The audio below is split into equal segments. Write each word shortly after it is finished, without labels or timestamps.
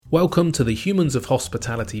Welcome to the Humans of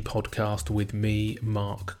Hospitality podcast with me,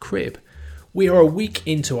 Mark Cribb. We are a week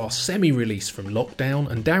into our semi-release from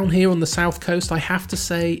lockdown, and down here on the south coast, I have to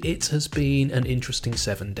say it has been an interesting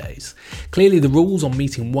 7 days. Clearly the rules on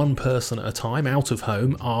meeting one person at a time out of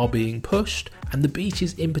home are being pushed, and the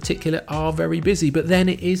beaches in particular are very busy, but then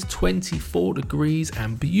it is 24 degrees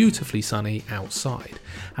and beautifully sunny outside.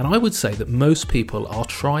 And I would say that most people are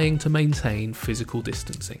trying to maintain physical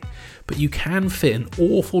distancing, but you can fit an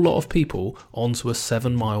awful lot of people onto a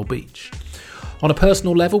 7-mile beach. On a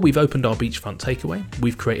personal level, we've opened our beachfront takeaway,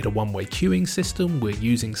 we've created a one-way queuing system, we're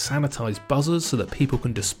using sanitised buzzers so that people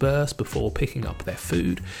can disperse before picking up their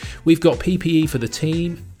food, we've got PPE for the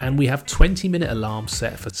team, and we have 20-minute alarms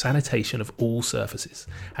set for sanitation of all surfaces,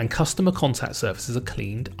 and customer contact surfaces are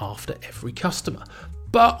cleaned after every customer.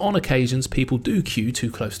 But on occasions, people do queue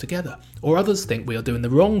too close together, or others think we are doing the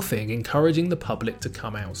wrong thing encouraging the public to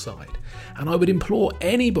come outside. And I would implore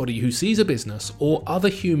anybody who sees a business or other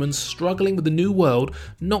humans struggling with the new world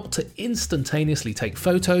not to instantaneously take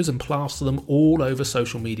photos and plaster them all over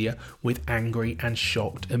social media with angry and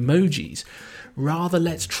shocked emojis. Rather,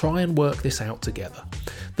 let's try and work this out together.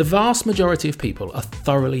 The vast majority of people are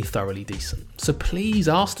thoroughly decent. So please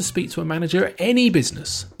ask to speak to a manager at any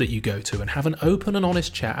business that you go to and have an open and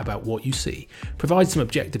honest chat about what you see. Provide some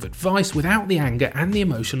objective advice without the anger and the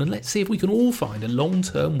emotion, and let's see if we can all find a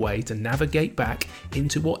long-term way to navigate back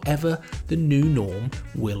into whatever the new norm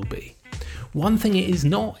will be. One thing it is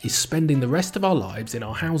not is spending the rest of our lives in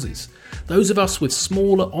our houses. Those of us with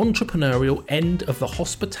smaller entrepreneurial end of the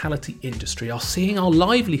hospitality industry are seeing our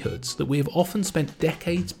livelihoods that we have often spent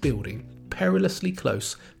decades building perilously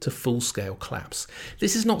close to full-scale collapse.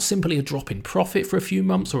 This is not simply a drop in profit for a few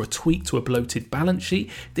months or a tweak to a bloated balance sheet.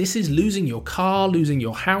 This is losing your car, losing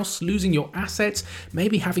your house, losing your assets,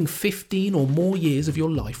 maybe having 15 or more years of your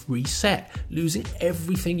life reset, losing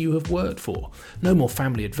everything you have worked for. No more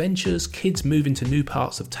family adventures, kids moving to new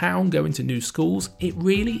parts of town, going to new schools. It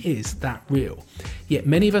really is that real. Yet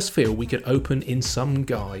many of us feel we could open in some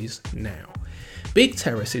guise now. Big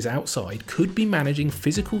terraces outside could be managing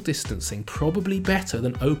physical distancing probably better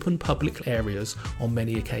than open public areas on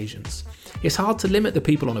many occasions. It's hard to limit the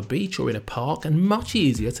people on a beach or in a park, and much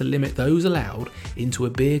easier to limit those allowed into a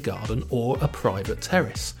beer garden or a private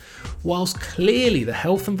terrace. Whilst clearly the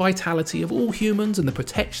health and vitality of all humans and the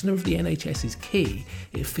protection of the NHS is key,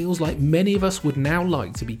 it feels like many of us would now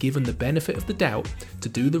like to be given the benefit of the doubt to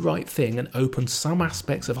do the right thing and open some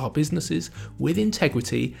aspects of our businesses with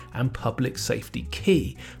integrity and public safety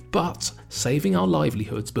key, but saving our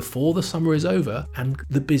livelihoods before the summer is over and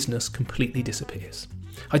the business completely disappears.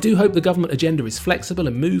 I do hope the government agenda is flexible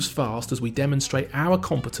and moves fast as we demonstrate our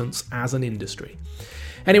competence as an industry.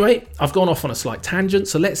 Anyway, I've gone off on a slight tangent,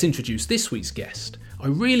 so let's introduce this week's guest. I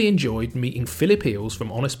really enjoyed meeting Philip Eales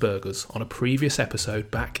from Honest Burgers on a previous episode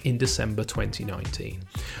back in December 2019.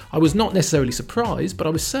 I was not necessarily surprised, but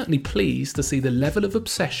I was certainly pleased to see the level of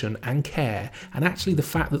obsession and care, and actually the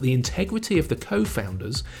fact that the integrity of the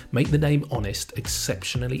co-founders make the name Honest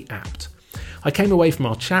exceptionally apt. I came away from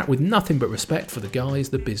our chat with nothing but respect for the guys,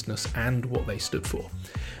 the business, and what they stood for.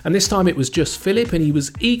 And this time it was just Philip, and he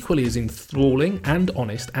was equally as enthralling and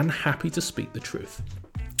honest and happy to speak the truth.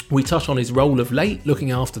 We touch on his role of late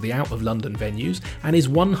looking after the out-of-London venues and his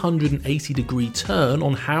 180-degree turn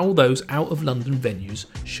on how those out-of-London venues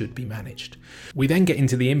should be managed. We then get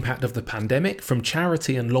into the impact of the pandemic from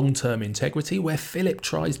charity and long-term integrity, where Philip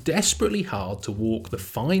tries desperately hard to walk the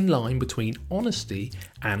fine line between honesty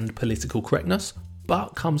and political correctness,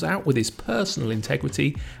 but comes out with his personal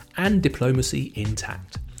integrity and diplomacy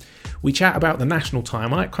intact. We chat about the National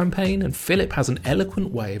Time Out campaign, and Philip has an eloquent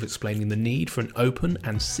way of explaining the need for an open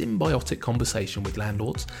and symbiotic conversation with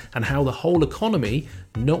landlords, and how the whole economy,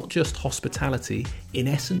 not just hospitality, in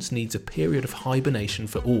essence needs a period of hibernation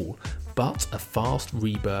for all, but a fast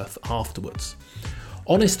rebirth afterwards.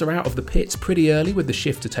 Honest are out of the pits pretty early with the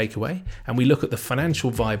shift to takeaway, and we look at the financial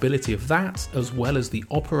viability of that, as well as the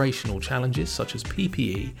operational challenges such as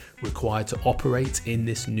PPE required to operate in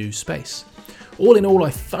this new space. All in all, I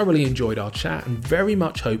thoroughly enjoyed our chat and very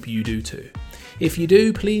much hope you do too. If you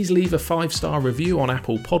do, please leave a 5-star review on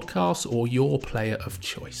Apple Podcasts or your player of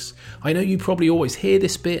choice. I know you probably always hear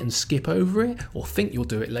this bit and skip over it or think you'll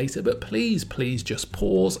do it later, but please just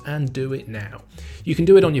pause and do it now. You can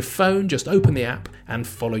do it on your phone, just open the app and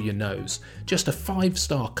follow your nose. Just a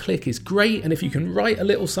 5-star click is great, and if you can write a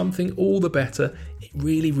little something, all the better. It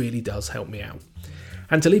really does help me out.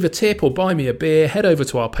 And to leave a tip or buy me a beer, head over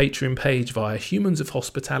to our Patreon page via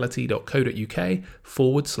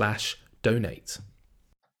humansofhospitality.co.uk/donate.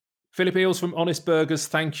 Philip Eales from Honest Burgers,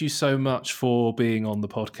 thank you so much for being on the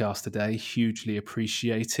podcast today. Hugely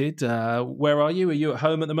appreciated. Where are you? Are you at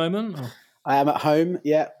home at the moment? Or? I am at home.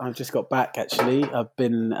 Yeah, I've just got back. Actually, I've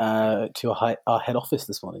been to our head office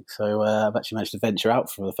this morning, so I've actually managed to venture out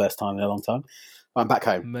for the first time in a long time. I'm back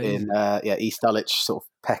home. Amazing. In East Dulwich, sort of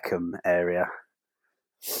Peckham area.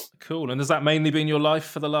 Cool. And has that mainly been your life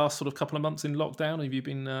for the last sort of couple of months in lockdown? Have you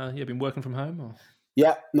been working from home? Or?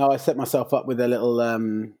 Yeah, no, I set myself up with a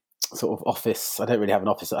little sort of office. I don't really have an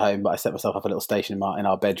office at home, but I set myself up a little station in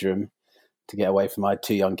our bedroom to get away from my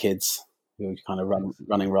two young kids who were kind of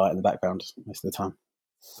running right in the background most of the time.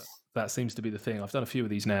 That seems to be the thing. I've done a few of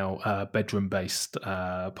these now, bedroom-based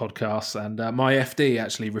podcasts, and my FD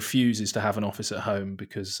actually refuses to have an office at home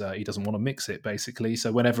because he doesn't want to mix it, basically.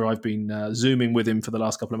 So whenever I've been Zooming with him for the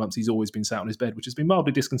last couple of months, he's always been sat on his bed, which has been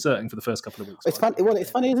mildly disconcerting for the first couple of weeks. It's funny. Well, it's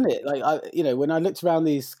funny, isn't it? Like, when I looked around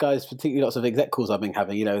these guys, particularly lots of exec calls I've been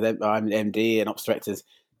having, I'm MD and ops directors,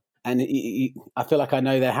 and I feel like I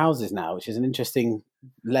know their houses now, which is an interesting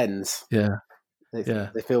lens. Yeah.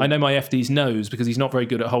 I know my FD's nose because he's not very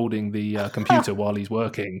good at holding the computer while he's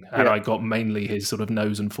working, and I got mainly his sort of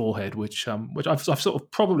nose and forehead, which I've sort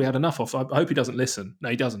of probably had enough of. I hope he doesn't listen. No,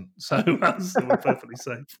 he doesn't. So that's perfectly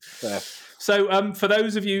safe. Yeah. So for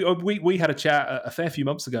those of you, we had a chat a fair few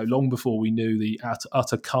months ago, long before we knew the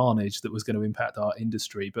utter carnage that was going to impact our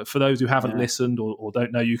industry. But for those who haven't listened or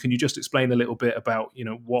don't know, can you just explain a little bit about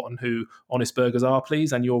what and who Honest Burgers are,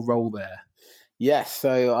 please, and your role there? Yes,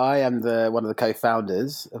 so I am one of the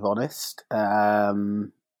co-founders of Honest.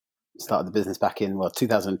 Started the business back in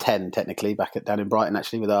 2010, technically, down in Brighton,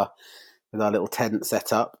 actually, with our little tent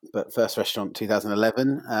set up. But first restaurant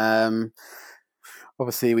 2011.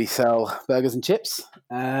 Obviously, we sell burgers and chips.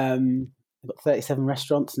 We've got 37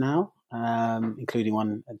 restaurants now, including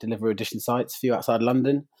one Deliveroo Edition sites, a few outside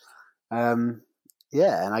London. And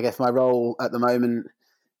I guess my role at the moment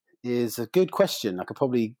is a good question. I could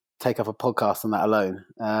probably take up a podcast on that alone.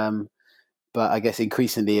 But I guess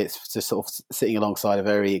increasingly it's just sort of sitting alongside a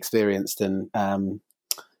very experienced and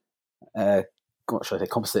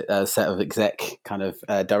composite set of exec kind of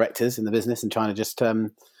directors in the business, and trying to just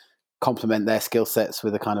complement their skill sets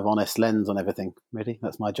with a kind of honest lens on everything. Really,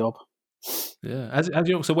 that's my job. Yeah,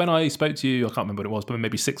 so when I spoke to you, I can't remember what it was, but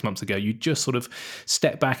maybe 6 months ago, you just sort of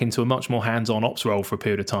stepped back into a much more hands-on ops role for a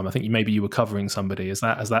period of time. I think you were covering somebody. Has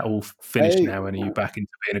that all finished now, and are you back into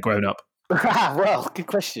being a grown-up? Well, good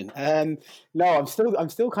question. No, I'm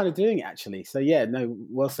still kind of doing it, actually. So yeah, no,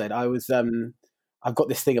 well said. I was I've got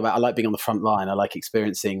this thing about I like being on the front line. I like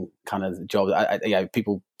experiencing kind of jobs.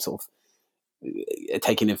 People sort of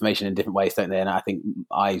taking information in different ways, don't they? And I think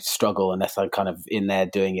I struggle unless I'm kind of in there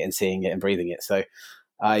doing it and seeing it and breathing it. So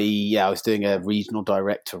I was doing a regional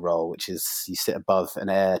director role, which is you sit above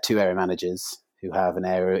two area managers who have an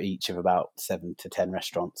area each of about 7 to 10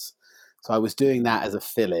 restaurants. So I was doing that as a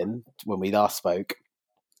fill-in when we last spoke.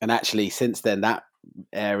 And actually since then that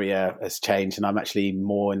area has changed, and I'm actually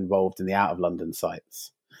more involved in the out of London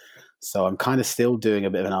sites. So I'm kind of still doing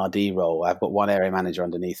a bit of an RD role. I've got one area manager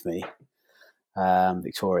underneath me,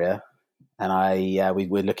 Victoria, and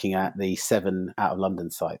we're looking at the 7 out of London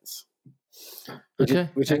sites, which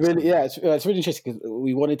is really it's really interesting because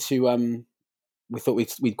we wanted to we thought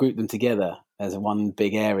we'd group them together as one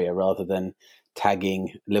big area rather than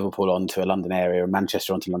tagging Liverpool onto a London area and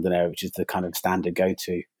Manchester onto a London area, which is the kind of standard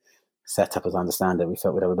go-to setup as I understand it. We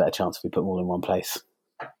felt we'd have a better chance if we put them all in one place.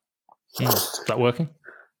 Is that working?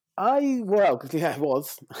 It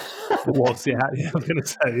was. It was, yeah. I was going to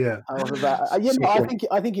say, yeah. I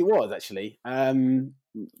think it was actually. I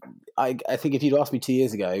think if you'd asked me 2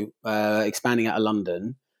 years ago, expanding out of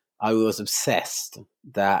London, I was obsessed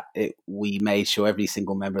that we made sure every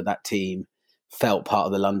single member of that team felt part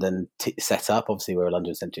of the London setup. Obviously, we're a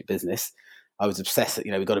London-centric business. I was obsessed that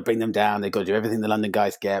we've got to bring them down. They've got to do everything the London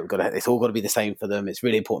guys get. It's all got to be the same for them. It's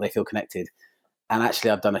really important they feel connected. And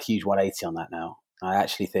actually, I've done a huge 180 on that now. I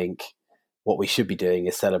actually think what we should be doing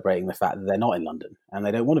is celebrating the fact that they're not in London and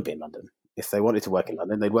they don't want to be in London. If they wanted to work in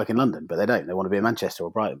London, they'd work in London, but they don't. They want to be in Manchester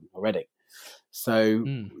or Brighton or Reading. So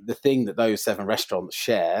the thing that those 7 restaurants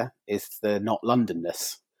share is the not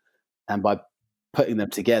Londonness. And by putting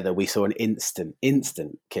them together, we saw an instant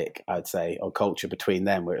kick, I'd say, on culture between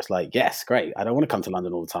them, where it's like, yes, great. I don't want to come to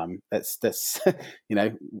London all the time. Let's let's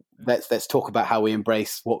talk about how we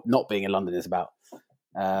embrace what not being in London is about.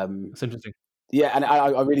 That's interesting. Yeah, and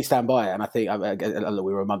I really stand by it. And I think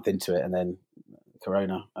we were a month into it, and then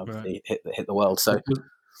Corona obviously hit the world. So,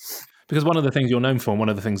 Because one of the things you're known for, and one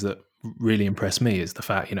of the things that really impressed me is the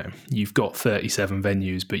fact, you've got 37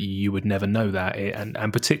 venues, but you would never know that.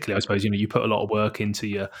 And particularly, I suppose, you put a lot of work into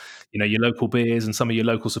your local beers and some of your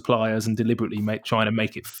local suppliers, and deliberately trying to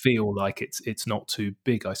make it feel like it's not too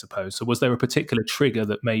big, I suppose. So was there a particular trigger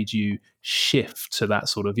that made you shift to that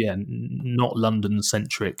sort of, not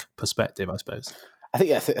London-centric perspective, I suppose? I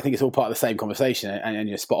think it's all part of the same conversation, and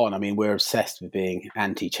you're spot on. I mean, we're obsessed with being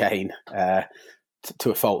anti-chain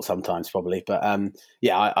to a fault sometimes, probably, but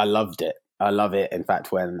I loved it. I love it. In fact,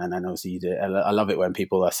 and obviously you do. I love it when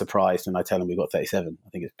people are surprised when I tell them we've got 37. I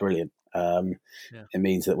think it's brilliant. It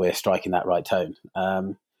means that we're striking that right tone.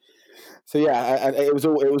 It was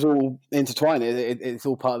all intertwined. It's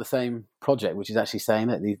all part of the same project, which is actually saying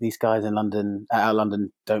that these guys in London, out of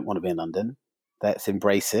London, don't want to be in London. Let's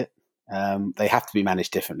embrace it. They have to be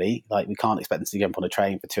managed differently. Like, we can't expect them to jump on a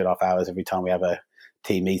train for 2.5 hours every time we have a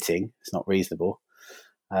team meeting. It's not reasonable.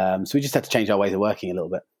 So we just had to change our ways of working a little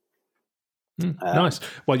bit. Nice.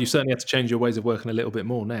 Well, you certainly had to change your ways of working a little bit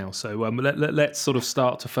more now. So let's sort of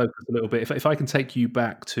start to focus a little bit. If I can take you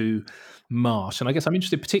back to March, and I guess I'm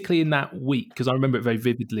interested particularly in that week, because I remember it very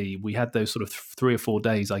vividly. We had those sort of 3 or 4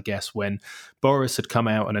 days, I guess, when Boris had come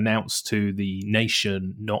out and announced to the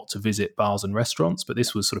nation not to visit bars and restaurants, but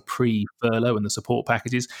this was sort of pre-furlough and the support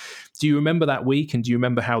packages. Do you remember that week, and do you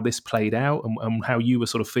remember how this played out, and how you were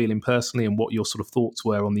sort of feeling personally, and what your sort of thoughts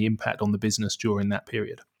were on the impact on the business during that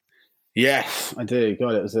period? Yes, I do.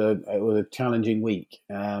 God, it was a challenging week,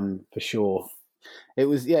 for sure. It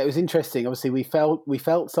was interesting. Obviously, we felt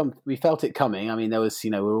it coming. I mean, there was,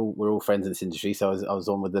 we're all friends in this industry, so I was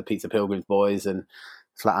on with the Pizza Pilgrims boys and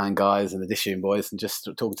Flatiron guys and the Dishoom boys, and just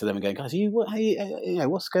talking to them and going, guys,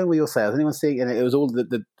 what's going on with your sales? Anyone see? And it was all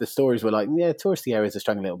the stories were like, touristy areas are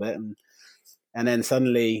struggling a little bit, and then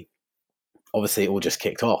suddenly, obviously, it all just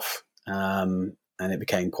kicked off. And it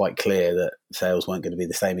became quite clear that sales weren't going to be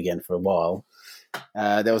the same again for a while.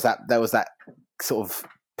 There was that sort of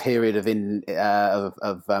period of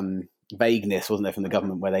vagueness, wasn't there, from the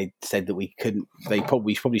government, where they said that we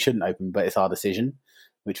probably shouldn't open, but it's our decision,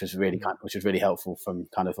 which was really helpful from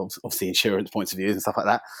kind of obviously insurance points of view and stuff like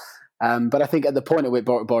that. But I think at the point at which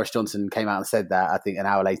Boris Johnson came out and said that, I think an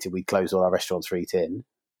hour later we'd closed all our restaurants for eat-in.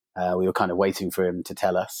 We were kind of waiting for him to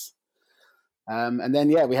tell us. And then,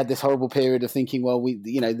 we had this horrible period of thinking, well,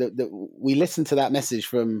 we listened to that message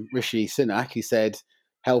from Rishi Sunak, who said,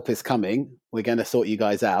 help is coming. We're going to sort you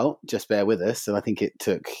guys out. Just bear with us. And I think it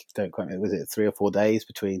took, don't quote me, was it 3 or 4 days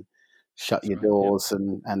between shut your doors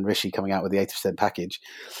and Rishi coming out with the 80% package.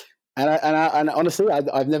 And honestly,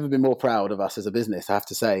 I've never been more proud of us as a business, I have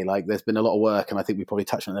to say. Like, there's been a lot of work, and I think we probably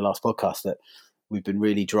touched on in the last podcast, that we've been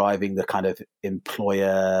really driving the kind of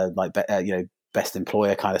employer, best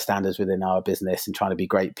employer kind of standards within our business, and trying to be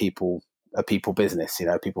a people business,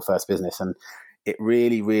 people first business. And it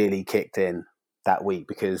really, really kicked in that week,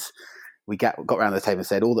 because we got around the table and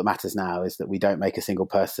said, all that matters now is that we don't make a single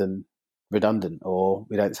person redundant, or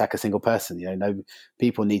we don't sack a single person. No,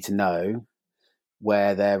 people need to know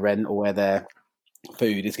where their rent or where their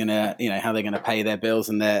food is going to, how they're going to pay their bills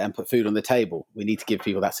and put food on the table. We need to give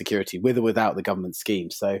people that security, with or without the government scheme.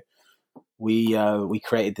 So we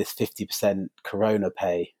created this 50% Corona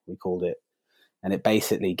pay, we called it, and it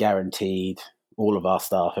basically guaranteed all of our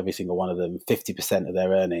staff, every single one of them, 50% of their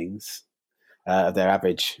earnings, of their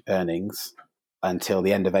average earnings, until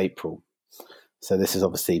the end of April. So this is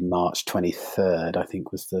obviously March 23rd, I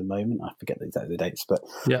think, was the moment. I forget exactly the dates, but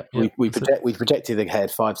we projected ahead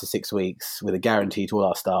 5 to 6 weeks with a guarantee to all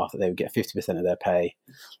our staff that they would get 50% of their pay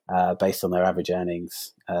based on their average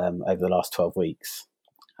earnings over the last 12 weeks.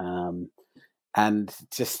 And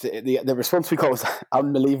just the response we got was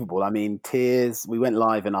unbelievable. I mean, tears. We went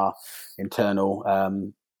live in our internal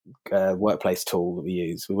workplace tool that we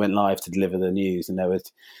use. We went live to deliver the news, and there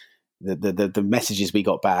was the messages we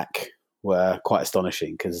got back were quite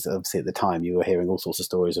astonishing, because obviously at the time you were hearing all sorts of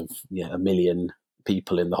stories of 1 million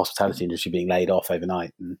people in the hospitality industry being laid off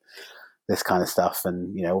overnight and this kind of stuff.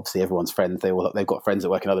 And obviously everyone's friends, they've got friends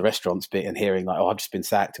that work in other restaurants, and hearing like, I've just been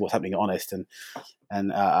sacked, what's happening at Honest.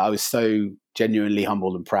 And I was so genuinely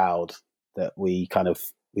humbled and proud that we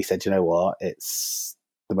said, you know what, it's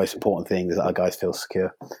the most important thing is that our guys feel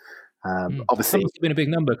secure. Obviously, that must have been a big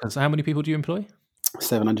number, because how many people do you employ?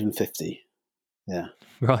 750. Yeah.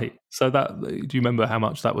 Right. So do you remember how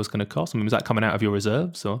much that was going to cost? I mean, was that coming out of your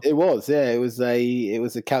reserves, or? It was, yeah. It was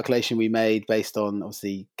a calculation we made based on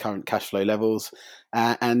obviously current cash flow levels,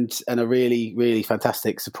 and a really, really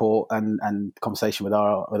fantastic support and conversation with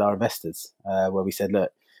our investors, where we said,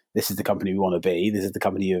 look, this is the company we want to be. This is the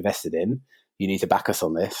company you invested in. You need to back us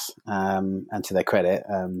on this. And to their credit,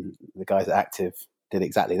 the guys at Active did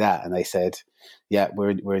exactly that, and they said, "Yeah,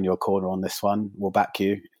 we're in your corner on this one. We'll back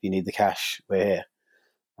you if you need the cash. We're here."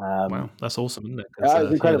 Wow, that's awesome, isn't it? That was Because there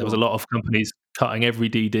was a incredible. lot of companies cutting every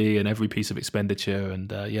DD and every piece of expenditure,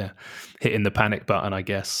 and hitting the panic button, I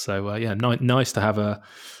guess. So nice to have a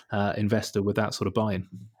investor with that sort of buy-in.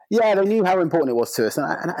 Yeah, they knew how important it was to us,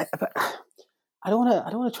 but I don't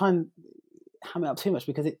want to try and ham it up too much,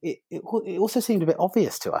 because it also seemed a bit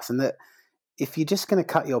obvious to us, and that if you're just going to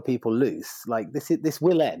cut your people loose, like this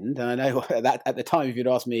will end. And I know that at the time, if you'd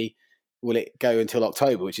asked me, will it go until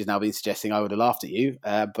October, which is now been suggesting, I would have laughed at you.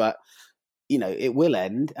 But it will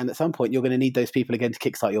end, and at some point you're going to need those people again to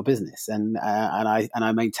kickstart your business. And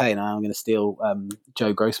I maintain, and I'm going to steal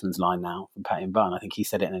Joe Grossman's line now from Patty and Bun. I think he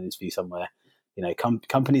said it in an interview somewhere.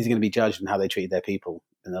 Companies are going to be judged on how they treated their people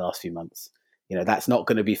in the last few months. That's not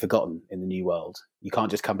going to be forgotten in the new world. You can't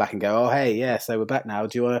just come back and go, "Oh, hey, yeah, so we're back now.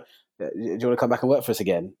 Do you want to come back and work for us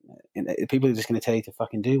again?" People are just going to tell you to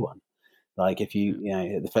fucking do one. Like, if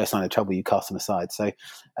the first sign of trouble, you cast them aside. So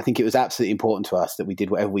I think it was absolutely important to us that we did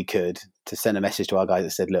whatever we could to send a message to our guys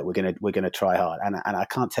that said, "Look, we're gonna try hard." And I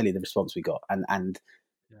can't tell you the response we got, and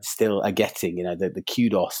still are getting, the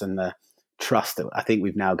kudos and the trust that I think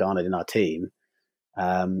we've now garnered in our team.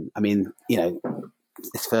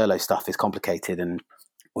 This furlough stuff is complicated, and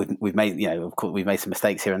we've made, of course, we've made some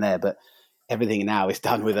mistakes here and there, but everything now is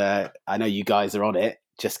done with I know you guys are on it,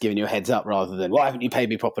 just giving you a heads up rather than, "Why haven't you paid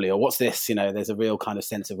me properly?" or "What's this?" There's a real kind of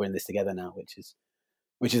sense of we're in this together now, which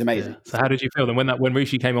is amazing. Yeah. So how did you feel then when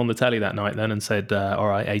Rishi came on the telly that night then and said, "All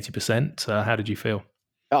right, 80%"? How did you feel?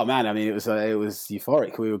 Oh man, I mean, it was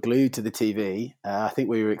euphoric. We were glued to the TV. I think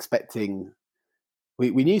we were expecting.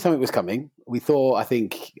 We knew something was coming. I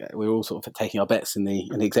think we were all sort of taking our bets in the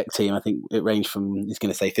exec team. I think it ranged from, he's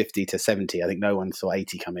going to say 50 to 70. I think no one saw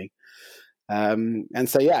 80 coming. And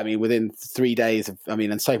so, within 3 days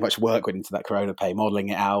and so much work went into that Corona Pay, modelling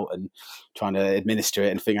it out and trying to administer it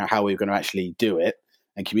and figure out how we were going to actually do it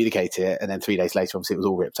and communicate it. And then 3 days later, obviously, it was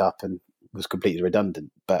all ripped up and was completely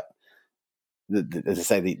redundant. But as I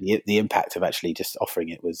say, the impact of actually just offering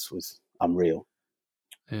it was unreal.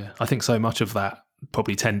 Yeah, I think so much of that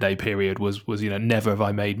probably 10-day period was never have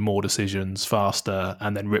I made more decisions faster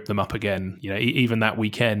and then rip them up again. Even that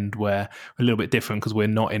weekend where a little bit different because we're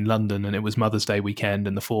not in London and it was Mother's Day weekend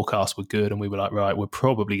and the forecasts were good and we were like, right, we're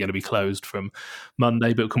probably going to be closed from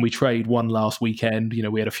Monday, but can we trade one last weekend?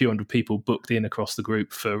 We had a few hundred people booked in across the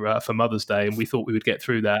group for Mother's Day, and we thought we would get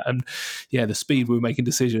through that. And the speed we were making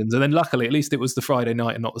decisions, and then luckily at least it was the Friday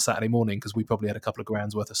night and not the Saturday morning, because we probably had a couple of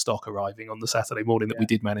grand's worth of stock arriving on the Saturday morning that we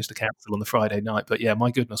did manage to cancel on the Friday night. But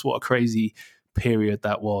my goodness, what a crazy period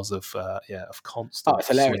that was of constant. Oh, it's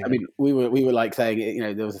hilarious. Swing. We were like saying,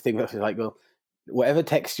 there was a thing that was like, well, whatever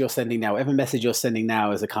text you're sending now, whatever message you're sending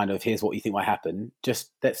now is a kind of, here's what you think might happen.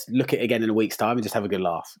 Just let's look at it again in a week's time and just have a good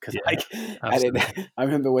laugh. Because I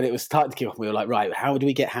remember when it was starting to kick off, we were like, right, how do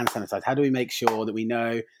we get hand sanitizer? How do we make sure that we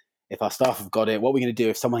know if our staff have got it? What are we going to do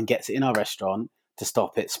if someone gets it in our restaurant to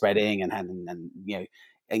stop it spreading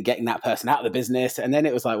and getting that person out of the business? And then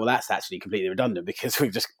it was like, well, that's actually completely redundant, because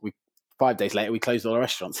we 5 days later we closed all our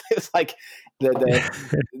restaurants. It was like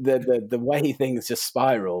the way things just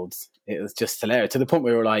spiraled. It was just hilarious, to the point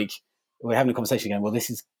where we were like, we're having a conversation again. Well, this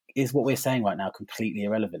is what we're saying right now completely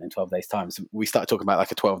irrelevant in 12 days time. So we started talking about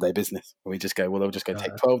like a 12-day business, where we just go, well, they'll just go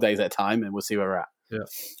take 12 days at a time and we'll see where we're at.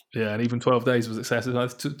 Yeah, and even 12 days was excessive.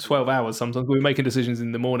 12 hours sometimes. We were making decisions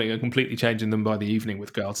in the morning and completely changing them by the evening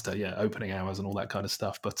with regards to opening hours and all that kind of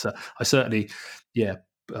stuff. But I certainly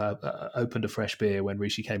opened a fresh beer when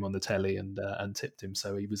Rishi came on the telly and tipped him.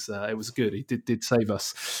 So it was good. He did save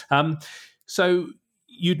us. So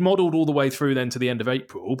you'd modelled all the way through then to the end of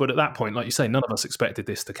April, but at that point, like you say, none of us expected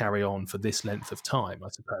this to carry on for this length of time, I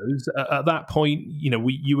suppose. At that point,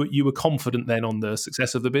 you were confident then on the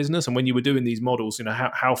success of the business, and when you were doing these models,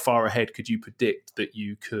 how far ahead could you predict that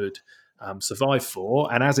you could survive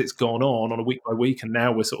for? And as it's gone on a week by week, and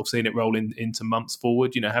now we're sort of seeing it roll into months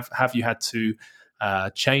forward, have you had to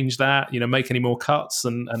change that, make any more cuts,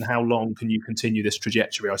 and how long can you continue this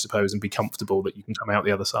trajectory, I suppose, and be comfortable that you can come out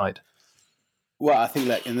the other side? Well, I think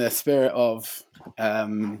that in the spirit of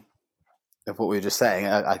what we were just saying,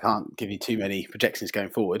 I can't give you too many projections going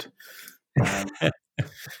forward,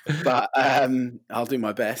 but I'll do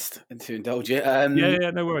my best to indulge it.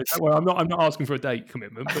 No worries. I'm not asking for a date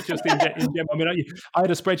commitment, but just in general. I had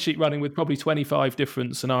a spreadsheet running with probably 25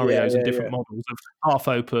 different scenarios and different models of half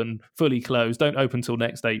open, fully closed, don't open till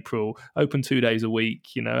next April, open 2 days a week,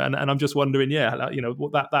 and I'm just wondering,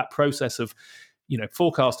 what that process of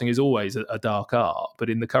forecasting is always a dark art, but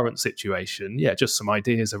in the current situation, just some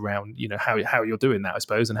ideas around, how you're doing that, I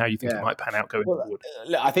suppose, and how you think it might pan out going forward.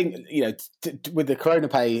 I think, with the Corona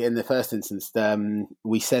Pay in the first instance,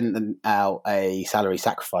 we sent out a salary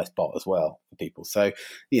sacrifice bot as well for people. So,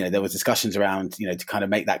 there was discussions around, to kind of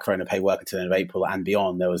make that Corona Pay work until the end of April and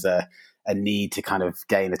beyond. There was a need to kind of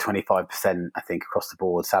gain a 25%, I think, across the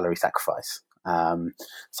board salary sacrifice.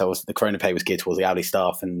 So the Corona Pay was geared towards the hourly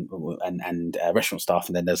staff and restaurant staff,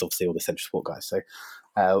 and then there's obviously all the central support guys.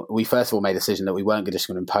 So we first of all made a decision that we weren't just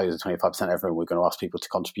going to impose a 25% everyone. We were going to ask people to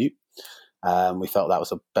contribute. We felt that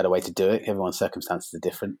was a better way to do it. Everyone's circumstances are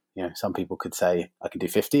different. Some people could say I can do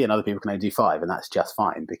 50, and other people can only do 5, and that's just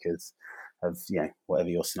fine because of whatever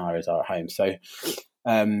your scenarios are at home. So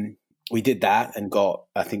we did that and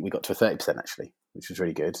I think we got to a 30% actually, which was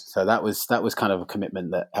really good. So that was kind of a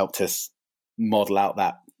commitment that helped us model out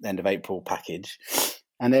that end of April package.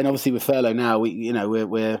 And then obviously with furlough now,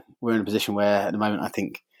 we're in a position where at the moment, I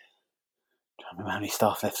think, I don't remember how many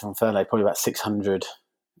staff left on furlough, probably about 600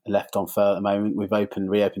 left on furlough at the moment. We've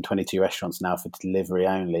reopened 22 restaurants now for delivery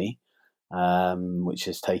only, which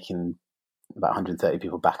has taken about 130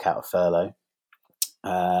 people back out of furlough.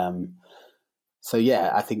 So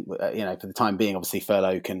I think, for the time being, obviously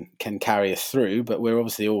furlough can carry us through, but we're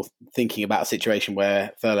obviously all thinking about a situation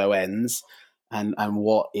where furlough ends and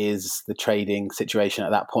what is the trading situation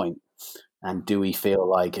at that point? And do we feel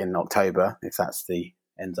like in October, if that's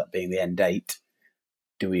ends up being the end date,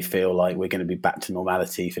 do we feel like we're going to be back to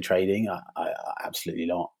normality for trading? I absolutely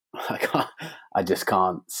not. I just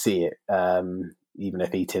can't see it. Even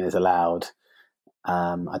if eating is allowed,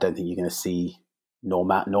 I don't think you're going to see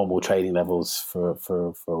normal trading levels for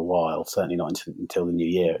a while. Certainly not until the new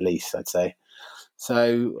year, at least, I'd say.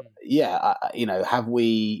 So have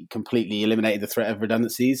we completely eliminated the threat of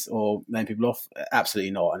redundancies or laying people off?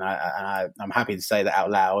 Absolutely not. And I'm happy to say that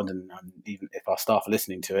out loud. And even if our staff are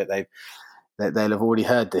listening to it, they'll have already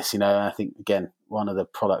heard this. I think again, one of the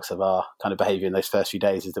products of our kind of behaviour in those first few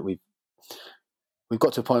days is that we've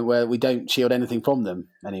got to a point where we don't shield anything from them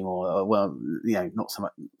anymore. Well, not so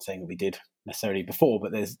much saying that we did necessarily before,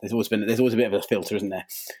 but there's always a bit of a filter, isn't there?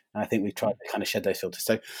 And I think we've tried to kind of shed those filters.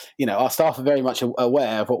 So, our staff are very much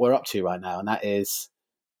aware of what we're up to right now, and that is,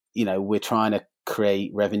 we're trying to create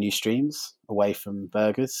revenue streams away from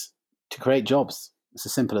burgers to create jobs. It's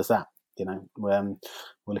as simple as that. We're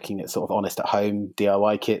looking at sort of Honest at Home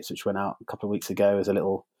DIY kits, which went out a couple of weeks ago as a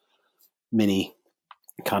little mini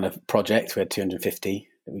kind of project. We had 250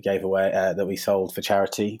 that we gave away, that we sold for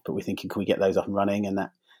charity, but we're thinking, can we get those up and running? And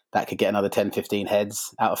that could get another 10, 15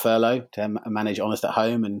 heads out of furlough to manage Honest at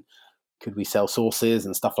Home. And could we sell sauces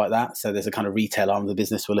and stuff like that? So there's a kind of retail arm of the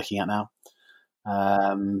business we're looking at now.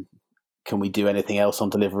 Can we do anything else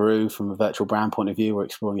on Deliveroo from a virtual brand point of view? We're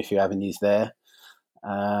exploring a few avenues there.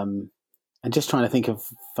 And just trying to think of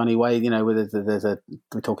funny ways,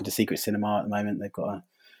 we're talking to Secret Cinema at the moment. They've got a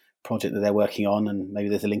project that they're working on, and maybe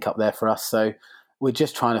there's a link up there for us. So we're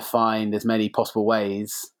just trying to find as many possible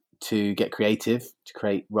ways to get creative, to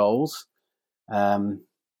create roles,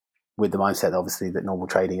 with the mindset, obviously, that normal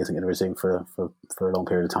trading isn't going to resume for a long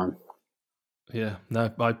period of time. Yeah, no,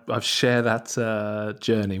 I've shared that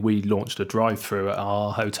journey. We launched a drive-through at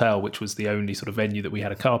our hotel, which was the only sort of venue that we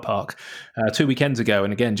had a car park 2 weekends ago.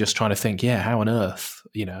 And again, just trying to think, how on earth,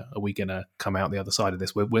 are we going to come out the other side of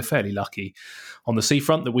this? We're fairly lucky on the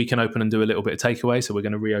seafront that we can open and do a little bit of takeaway. So we're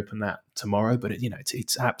going to reopen that tomorrow, but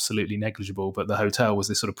it's absolutely negligible. But the hotel was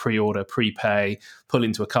this sort of pre-order, prepay, pull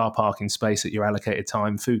into a car parking space at your allocated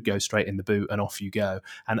time, food goes straight in the boot and off you go.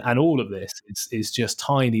 And all of this is just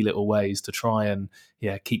tiny little ways to try and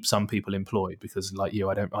keep some people employed, because like you,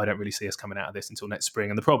 I don't really see us coming out of this until next spring.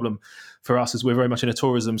 And the problem for us is we're very much in a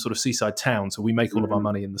tourism sort of seaside town, so we make all of our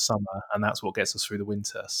money in the summer, and that's what gets us through the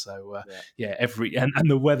winter. So and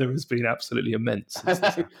the weather has been absolutely immense.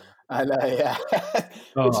 I know, yeah.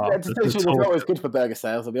 It's always good for burger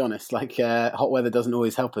sales, I'll be honest. Like hot weather doesn't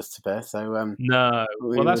always help us to bear. So no,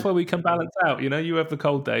 that's why we can balance out. You have the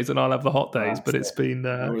cold days and I'll have the hot days, but it's been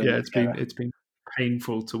it's been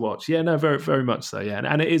painful to watch. Yeah, no, very, very much so. Yeah,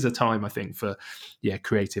 and it is a time, I think, for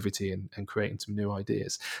creativity and creating some new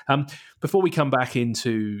ideas. Before we come back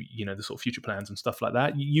into the sort of future plans and stuff like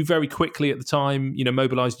that, you very quickly at the time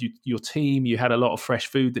mobilized your team. You had a lot of fresh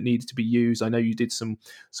food that needed to be used. I know you did some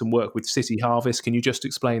work with City Harvest. Can you just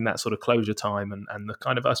explain that sort of closure time and the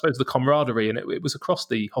kind of, I suppose, the camaraderie? And it was across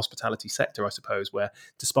the hospitality sector, I suppose, where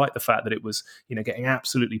despite the fact that it was getting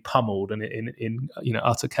absolutely pummeled and in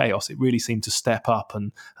utter chaos, it really seemed to step up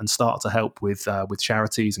and start to help with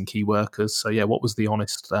charities and key workers. So what was the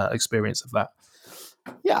honest experience of that?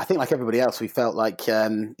 Yeah, I think like everybody else, we felt like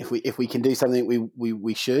if we can do something,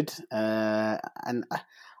 we should. And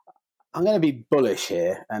I'm going to be bullish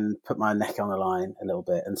here and put my neck on the line a little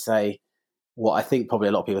bit and say what I think probably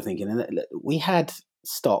a lot of people are thinking. And we had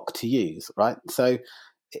stock to use, right? So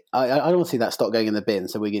I don't want to see that stock going in the bin,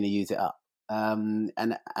 so we're going to use it up. And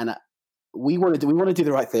we want to do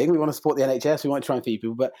the right thing. We want to support the NHS. We want to try and feed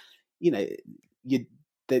people, but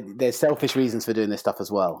there's selfish reasons for doing this stuff as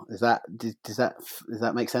well. Does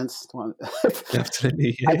that make sense?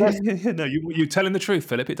 Absolutely. Yeah. No, you're telling the truth,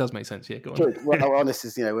 Philip. It does make sense. Yeah, go on. Good. Well, honest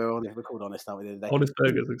is we're called honest, aren't we? The other day? Honest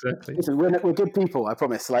burgers, exactly. Listen, we're good people. I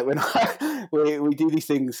promise. Like we're not, we do these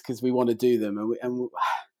things because we want to do them, and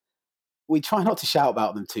we try not to shout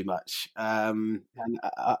about them too much. And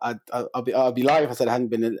I'll be lying if I said I hadn't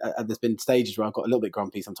been. There's been stages where I've got a little bit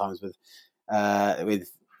grumpy sometimes with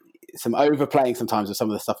some overplaying sometimes with some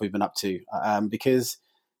of the stuff we've been up to, because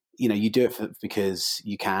you do it because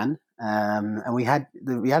you can. And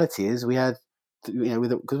the reality is we had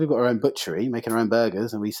because we've got our own butchery making our own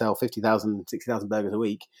burgers, and we sell 50,000, 60,000 burgers a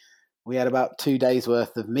week. We had about 2 days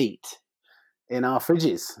worth of meat in our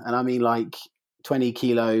fridges, and I mean like 20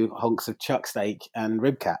 kilo honks of chuck steak and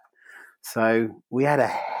rib cap. So we had a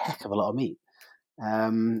heck of a lot of meat,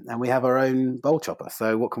 and we have our own bowl chopper.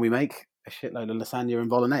 So what can we make? A shitload of lasagna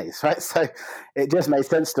and bolognese, right? So it just made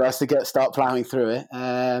sense to us to start ploughing through it.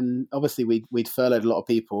 Obviously, we'd furloughed a lot of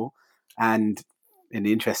people, and in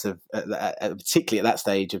the interest of, particularly at that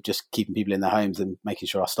stage of just keeping people in their homes and making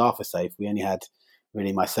sure our staff were safe, we only had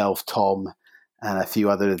really myself, Tom, and a few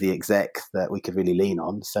other of the exec that we could really lean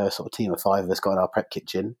on. So a sort of team of 5 of us got in our prep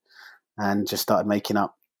kitchen and just started making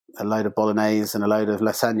up a load of bolognese and a load of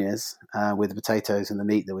lasagnas with the potatoes and the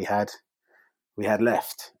meat that we had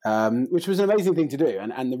left, which was an amazing thing to do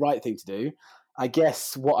and the right thing to do. I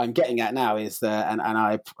guess what I'm getting at now is that, and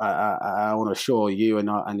I want to assure you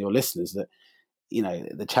and your listeners that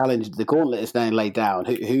the challenge, the gauntlet is now laid down.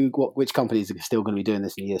 Which companies are still going to be doing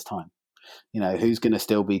this in a year's time? Who's going to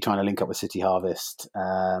still be trying to link up with City Harvest,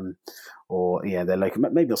 or they're local.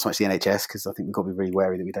 Maybe not so much the NHS, because I think we've got to be really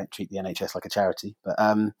wary that we don't treat the NHS like a charity. But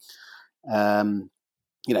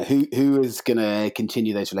who is going to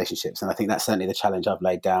continue those relationships? And I think that's certainly the challenge I've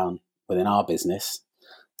laid down within our business.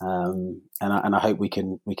 And I hope we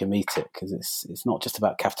can meet it, because it's not just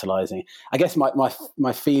about capitalizing. I guess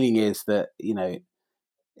my feeling is that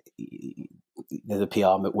there's a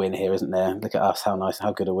PR win here, isn't there? Look at us, how nice,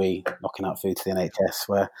 how good are we knocking out food to the NHS?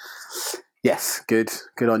 Where yes, good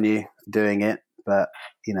on you for doing it, but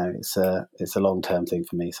it's a long-term thing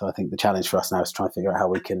for me. So I think the challenge for us now is to try and figure out how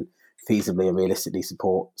we can feasibly and realistically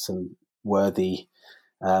support some worthy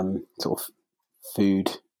sort of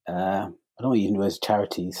food. I don't want to use the words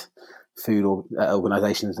charities, food or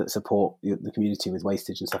organisations that support the community with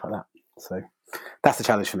wastage and stuff like that. So that's the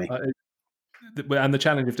challenge for me. And the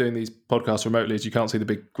challenge of doing these podcasts remotely is you can't see the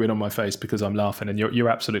big grin on my face because I'm laughing. And you're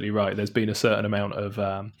absolutely right. There's been a certain amount of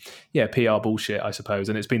PR bullshit, I suppose,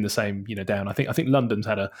 and it's been the same down. I think London's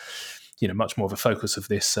had a much more of a focus of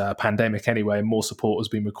this pandemic anyway, and more support has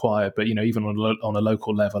been required. But even on a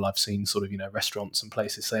local level, I've seen sort of restaurants and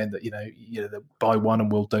places saying that they buy one and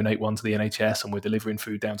we'll donate one to the NHS, and we're delivering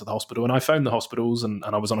food down to the hospital. And I phoned the hospitals, and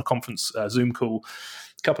I was on a conference Zoom call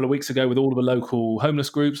a couple of weeks ago with all of the local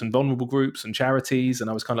homeless groups and vulnerable groups and charities, and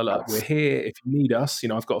I was kind of like, we're here if you need us.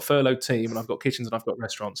 I've got a furloughed team, and I've got kitchens, and I've got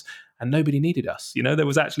restaurants, and nobody needed us. There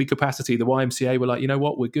was actually capacity. The YMCA were like, you know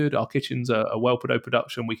what, we're good. Our kitchens are well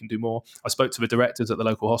production. We can do more. I spoke to the directors at the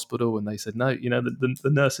local hospital, and they said, no,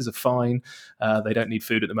 the nurses are fine. They don't need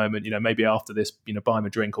food at the moment. Maybe after this, buy them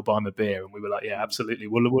a drink or buy them a beer. And we were like, yeah, absolutely.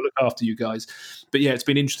 We'll look after you guys. But yeah, it's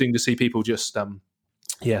been interesting to see people just,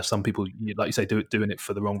 some people, like you say, doing it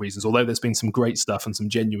for the wrong reasons. Although there's been some great stuff and some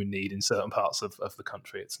genuine need in certain parts of the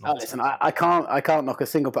country. It's not. Listen, I can't knock a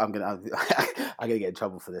single. I'm gonna get in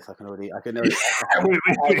trouble for this. I can already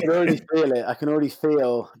feel it. I can already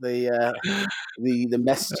feel the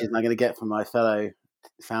messages I'm going to get from my fellow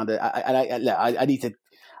founder. I need to.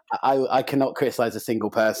 I cannot criticize a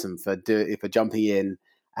single person for jumping in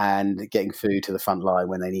and getting food to the front line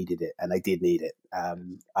when they needed it, and they did need it.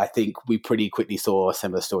 I think we pretty quickly saw a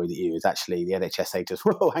similar story that you. Is actually the NHS saying to us,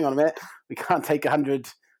 "Whoa, hang on a minute, we can't take 100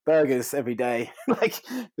 burgers every day. Like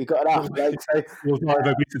we got enough." Right? So,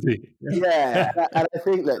 yeah, and I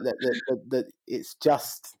think that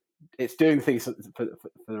it's doing things for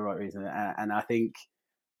the right reason, and I think.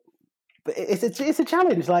 But it's a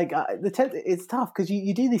challenge. Like it's tough because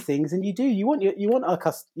you do these things, and you want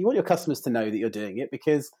your customers to know that you're doing it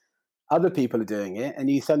because other people are doing it,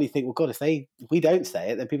 and you suddenly think, well, God, if we don't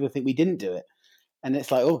say it, then people think we didn't do it, and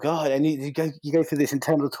it's like, oh God, and you go through this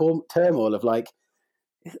internal turmoil of like,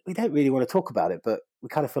 we don't really want to talk about it, but we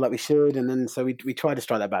kind of feel like we should. And then so we try to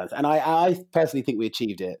strike that balance. And I personally think we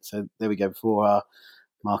achieved it. So there we go. Before our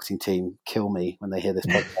marketing team kill me when they hear this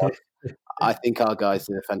podcast, I think our guys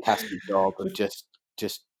did a fantastic job of just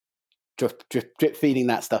drip feeding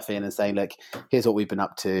that stuff in and saying, look, here's what we've been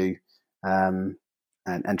up to, and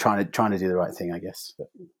trying to do the right thing, I guess. But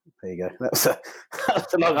there you go. That's a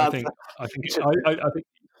long answer. I think I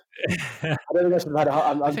don't think I should have had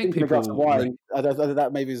I'm think thinking a glass of people, wine. That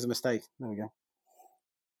maybe was a mistake. There we go.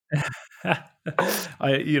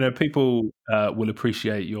 People will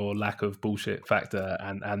appreciate your lack of bullshit factor,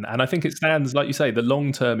 and I think it stands, like you say, the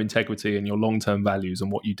long-term integrity and your long-term values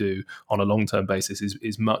and what you do on a long-term basis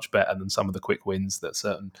is much better than some of the quick wins that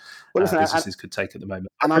certain businesses could take at the moment.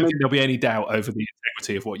 I don't think there'll be any doubt over the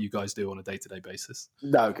integrity of what you guys do on a day-to-day basis.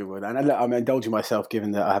 No, good one. And look, I'm indulging myself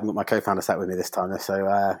given that I haven't got my co-founder sat with me this time.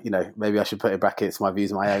 So, maybe I should put in brackets my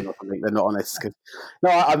views of my own or something. They're not honest.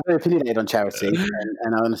 No, I'm very opinionated on charity,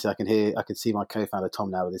 and honestly, I can see my co-founder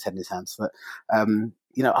Tom now with his head in his hands. But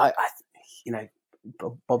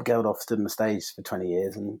Bob Geldof stood on the stage for 20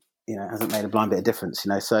 years and hasn't made a blind bit of difference.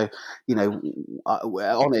 So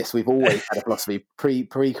we're honest. We've always had a philosophy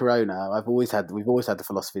pre-corona. We've always had the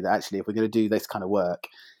philosophy that actually, if we're going to do this kind of work,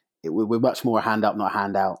 we're much more a hand up, not a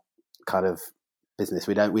handout kind of business.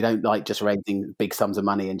 We don't like just raising big sums of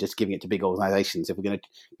money and just giving it to big organisations. If we're going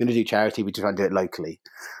to do charity, we try and do it locally.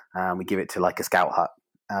 We give it to like a Scout Hut,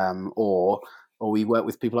 or we work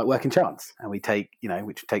with people like Working Chance, and we take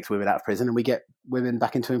which takes women out of prison, and we get women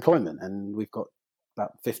back into employment. And we've got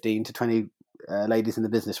about 15 to 20 ladies in the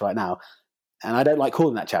business right now. And I don't like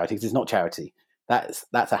calling that charity because it's not charity. That's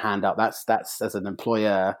a hand up. That's as an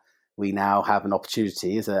employer, we now have an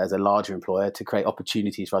opportunity as a larger employer to create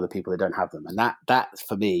opportunities for other people that don't have them. And that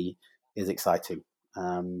for me is exciting.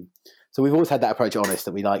 So we've always had that approach, honest,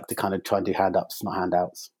 that we like to kind of try and do hand ups, not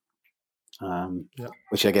handouts.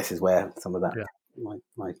 Which I guess is where some of that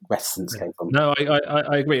my reticence came from. No,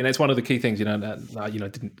 I agree, and it's one of the key things.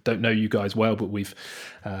 Don't know you guys well, but we've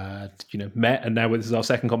met, and now this is our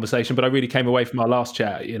second conversation. But I really came away from our last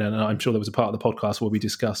chat, and I'm sure there was a part of the podcast where we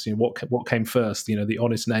discussed, what came first, the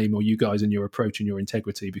honest name or you guys and your approach and your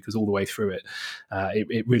integrity, because all the way through it,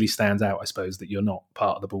 it really stands out, I suppose, that you're not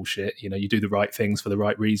part of the bullshit. You do the right things for the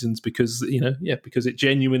right reasons because because it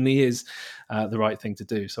genuinely is the right thing to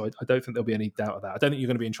do. So I don't think there'll be any doubt of that. I don't think you're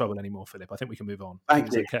going to be in trouble anymore, Philip. I think we can move on.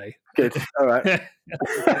 Thank you. Okay. Good. All right.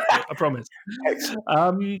 I promise.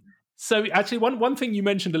 So actually, one thing you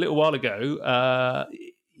mentioned a little while ago,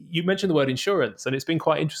 you mentioned the word insurance, and it's been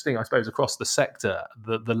quite interesting, I suppose, across the sector,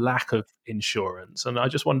 the lack of insurance. And I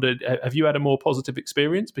just wondered, have you had a more positive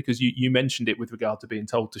experience? Because you mentioned it with regard to being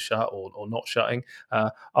told to shut or not shutting.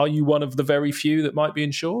 Are you one of the very few that might be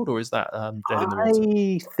insured, or is that dead in the water?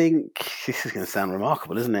 I think this is going to sound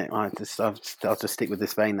remarkable, isn't it? I'll just stick with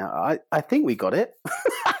this vein now. I think we got it.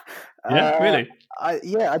 Yeah, really? I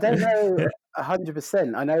don't know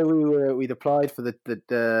 100%. I know we'd applied for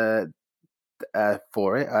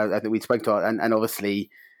for it. I think we spoke to and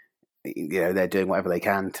obviously, they're doing whatever they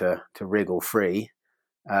can to wriggle free.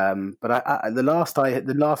 But the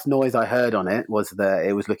last noise I heard on it was that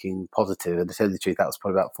it was looking positive. And to tell you the truth, that was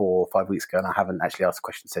probably about 4 or 5 weeks ago, and I haven't actually asked a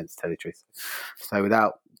question since, to tell you the truth. So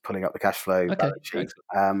without pulling up the cash flow balance sheet,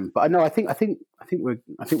 but no, I think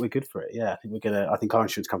we're good for it. Yeah, I think our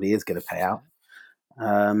insurance company is going to pay out,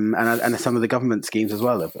 and some of the government schemes as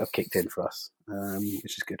well have kicked in for us,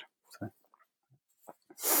 which is good.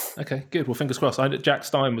 Okay, good. Well, fingers crossed. Jack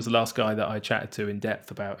Stein was the last guy that I chatted to in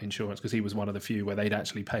depth about insurance, because he was one of the few where they'd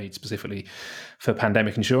actually paid specifically for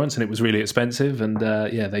pandemic insurance, and it was really expensive. And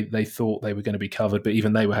they thought they were going to be covered, but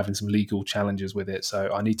even they were having some legal challenges with it.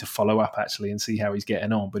 So I need to follow up actually and see how he's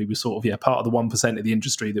getting on. But he was sort of part of the 1% of the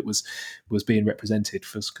industry that was being represented,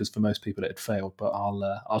 because for most people it had failed. But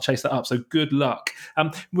I'll chase that up. So good luck.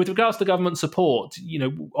 With regards to government support,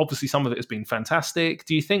 obviously some of it has been fantastic.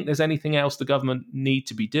 Do you think there's anything else the government need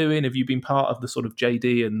to be doing? Have you been part of the sort of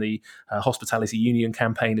JD and the Hospitality Union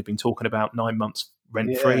campaign have been talking about 9 months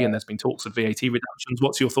rent free, and there's been talks of VAT reductions?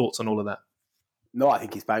 What's your thoughts on all of that? No, I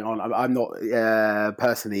think he's bang on. I'm not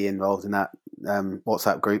personally involved in that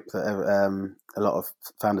WhatsApp group that a lot of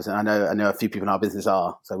founders, and I know a few people in our business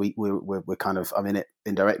are. So we're kind of, I'm in it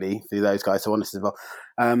indirectly through those guys. So honest as well.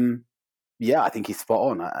 I think he's spot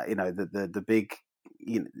on. The big.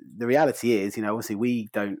 The reality is, obviously we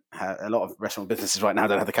don't have, a lot of restaurant businesses right now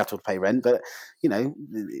don't have the capital to pay rent, but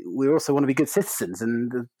we also want to be good citizens,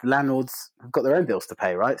 and the landlords have got their own bills to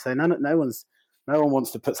pay, right? So no one wants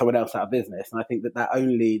to put someone else out of business, and I think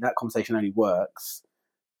that conversation only works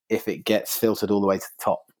if it gets filtered all the way to the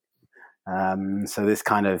top. So this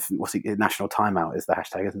kind of national timeout is the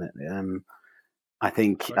hashtag, isn't it? I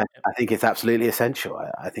think it's absolutely essential.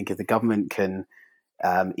 I think if the government can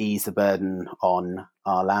ease the burden on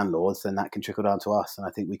our landlords, then that can trickle down to us, and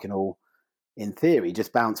I think we can all, in theory,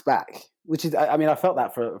 just bounce back. Which is, I mean, I felt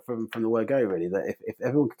that from the word go, really, that if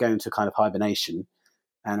everyone could go into kind of hibernation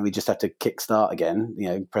and we just have to kick start again,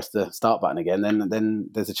 press the start button again, then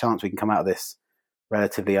there's a chance we can come out of this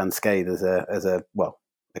relatively unscathed as a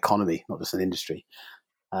economy, not just an industry.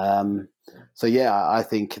 So yeah, I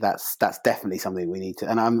think that's definitely something we need to.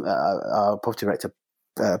 And our property director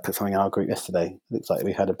put something in our group yesterday. It looks like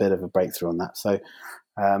we had a bit of a breakthrough on that. So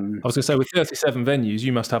I was going to say, with 37 venues,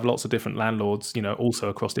 you must have lots of different landlords, also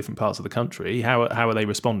across different parts of the country. How are they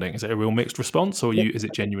responding? Is it a real mixed response, or is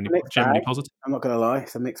it genuinely positive? I'm not going to lie,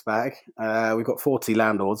 it's a mixed bag. We've got 40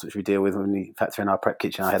 landlords which we deal with when we factor in our prep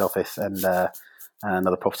kitchen, our head office, and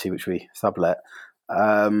another property which we sublet.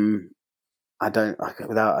 Without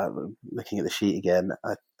looking at the sheet again,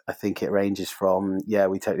 I think it ranges from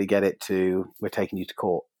we totally get it to we're taking you to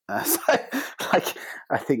court. I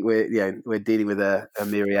think we're dealing with a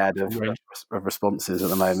myriad of responses at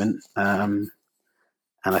the moment, and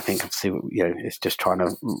I think obviously it's just trying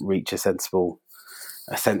to reach a sensible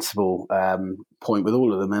point with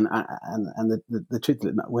all of them, and the truth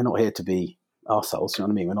is we're not here to be arseholes. You know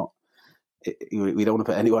what I mean? We're not. We don't want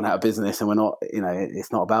to put anyone out of business, and we're not.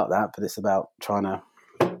 It's not about that, but it's about trying to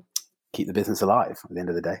keep the business alive at the end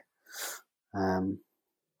of the day.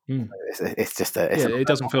 It's just it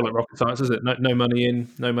doesn't feel like rocket science, does it? No money in,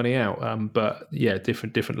 no money out. But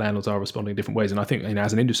different landlords are responding different ways, and I think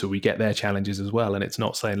as an industry we get their challenges as well. And it's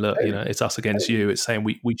not saying, look, it's us against you. It's saying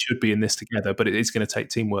we should be in this together, but it is going to take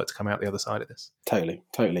teamwork to come out the other side of this. Totally,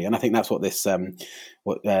 and I think that's what this Jonathan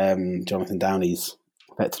Downey's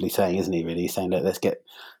effectively saying, isn't he? Really, he's saying that let's get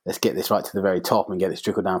this right to the very top and get this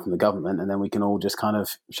trickle down from the government, and then we can all just kind of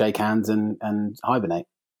shake hands and hibernate.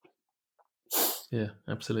 Yeah,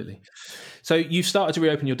 absolutely. So you've started to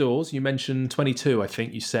reopen your doors. You mentioned 22, I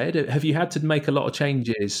think you said. Have you had to make a lot of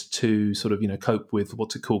changes to sort of, cope with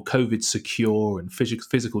what's it called, COVID secure and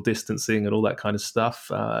physical distancing and all that kind of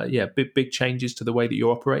stuff? Big changes to the way that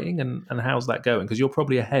you're operating, and how's that going? Because you're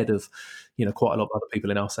probably ahead of, quite a lot of other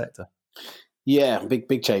people in our sector. Yeah,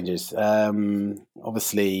 big changes.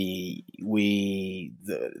 Obviously,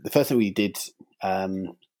 the first thing we did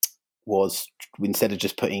was, instead of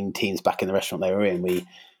just putting teams back in the restaurant they were in, we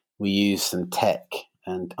used some tech.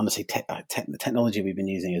 And honestly, the technology we've been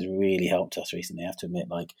using has really helped us recently, I have to admit.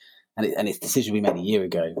 And it's a decision we made a year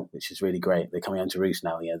ago, which is really great. They're coming home to roost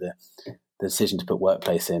now. The decision to put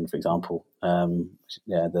Workplace in, for example,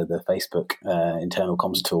 the Facebook internal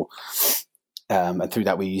comms tool. And through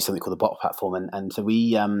that, we use something called the Bot platform. And so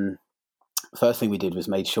we, first thing we did was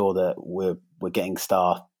made sure that we're getting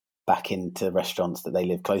staff back into restaurants that they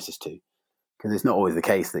live closest to. Because it's not always the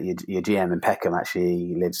case that your GM in Peckham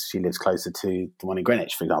actually lives closer to the one in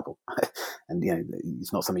Greenwich, for example. And,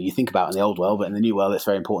 it's not something you think about in the old world, but in the new world, it's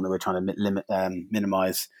very important that we're trying to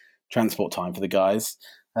minimise transport time for the guys.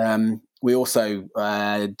 We also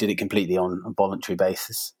did it completely on a voluntary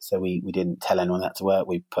basis. So we didn't tell anyone that to work.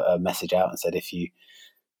 We put a message out and said, if you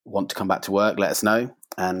want to come back to work, let us know.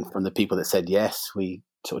 And from the people that said yes, we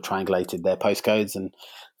sort of triangulated their postcodes and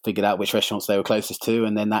figured out which restaurants they were closest to.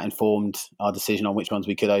 And then that informed our decision on which ones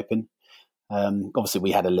we could open. Obviously, we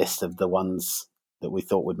had a list of the ones that we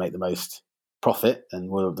thought would make the most profit and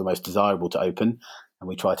were the most desirable to open. And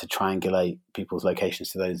we tried to triangulate people's locations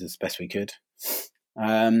to those as best we could.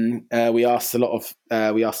 We asked some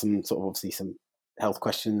obviously some health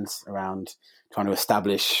questions around trying to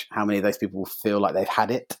establish how many of those people feel like they've had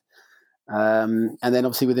it. And then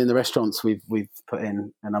obviously within the restaurants, we've put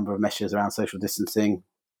in a number of measures around social distancing,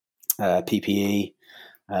 PPE,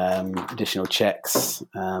 additional checks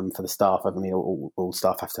for the staff. I mean, all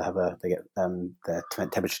staff have to they get their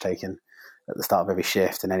temperature taken at the start of every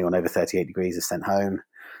shift, and anyone over 38 degrees is sent home.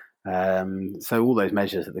 So all those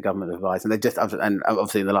measures that the government advised, and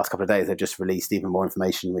obviously in the last couple of days they've just released even more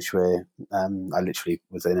information, which I literally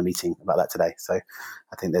was in a meeting about that today. So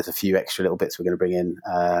I think there's a few extra little bits we're going to bring in.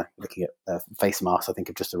 Looking at face masks, I think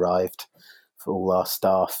have just arrived for all our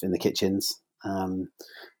staff in the kitchens,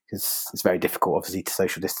 because it's very difficult, obviously, to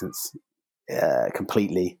social distance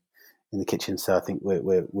completely in the kitchen. So I think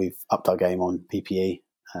we've upped our game on PPE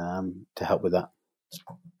to help with that.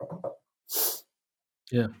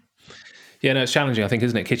 Yeah, no, it's challenging, I think,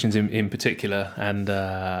 isn't it? Kitchens in particular, and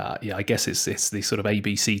I guess it's the sort of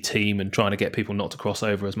ABC team and trying to get people not to cross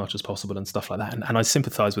over as much as possible and stuff like that. And I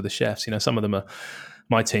sympathise with the chefs. Some of them are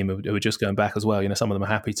my team who are just going back as well. Some of them are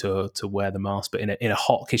happy to wear the mask, but in a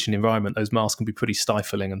hot kitchen environment, those masks can be pretty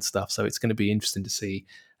stifling and stuff. So it's going to be interesting to see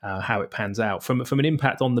how it pans out from an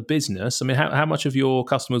impact on the business. I mean, how much of your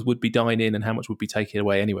customers would be dine in, and how much would be taking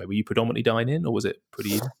away anyway? Were you predominantly dine in, or was it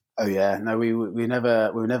pretty even? Oh yeah, no, we were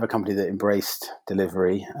never a company that embraced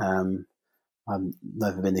delivery. I've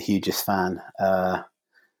never been the hugest fan.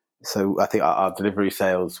 So I think our delivery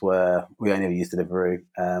sales we only ever used Deliveroo,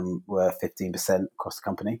 were 15% across the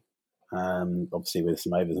company. Obviously with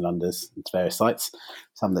some overs and unders to various sites,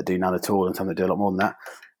 some that do none at all and some that do a lot more than that.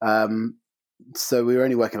 So we were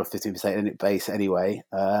only working off 15% base anyway.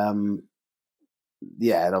 And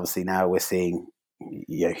obviously now we're seeing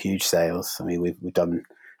huge sales. I mean, we've done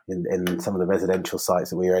in some of the residential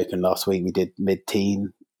sites that we were open last week, we did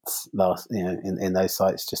mid-teen in those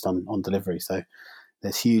sites just on delivery. So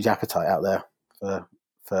there's huge appetite out there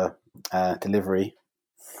for delivery,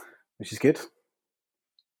 which is good.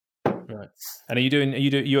 Right. And are you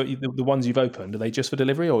the ones you've opened? Are they just for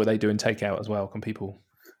delivery, or are they doing takeout as well? Can people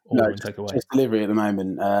order and take away? Just delivery at the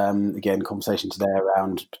moment. Again, conversation today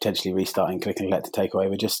around potentially restarting click and collect to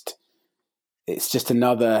takeaway. It's just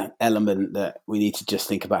another element that we need to just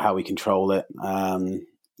think about how we control it.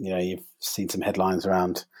 You've seen some headlines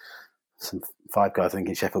around some Five Guys, I think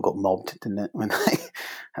in Sheffield, got mobbed, didn't it? When they,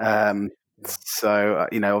 So,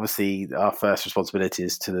 obviously our first responsibility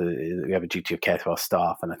is we have a duty of care to our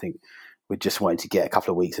staff. And I think we just wanted to get a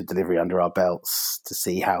couple of weeks of delivery under our belts to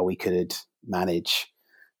see how we could manage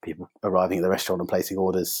people arriving at the restaurant and placing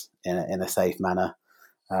orders in a safe manner.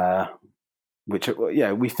 Which,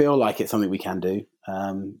 we feel like it's something we can do,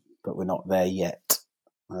 but we're not there yet.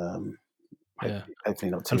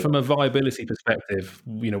 Hopefully not too. And from a viability perspective,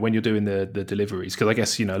 when you're doing the deliveries, because I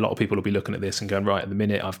guess, a lot of people will be looking at this and going, right, at the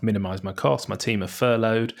minute I've minimized my costs, my team are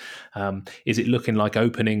furloughed. Is it looking like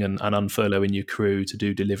opening and unfurloughing your crew to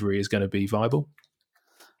do delivery is going to be viable?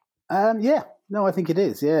 No, I think it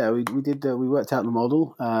is. Yeah, we did. We worked out the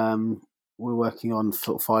model. We're working on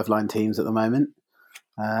sort of 5-line teams at the moment.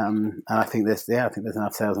 And I think there's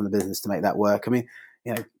enough sales in the business to make that work. I mean,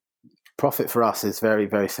 profit for us is very,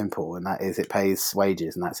 very simple, and that is it pays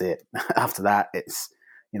wages, and that's it. After that, it's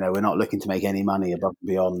we're not looking to make any money above and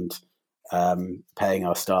beyond paying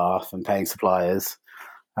our staff and paying suppliers,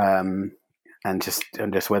 and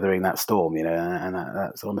just weathering that storm. And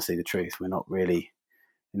that's honestly the truth. We're not really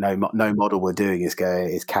no model we're doing is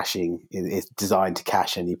cashing is designed to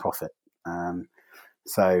cash any profit.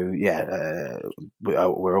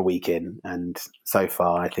 We're a week in, and so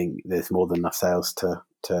far I think there's more than enough sales to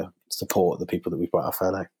support the people that we've brought our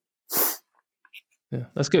furlough. Yeah,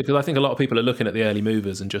 that's good, because I think a lot of people are looking at the early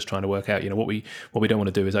movers and just trying to work out, what we don't want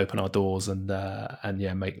to do is open our doors and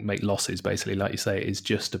make losses. Basically, like you say, it is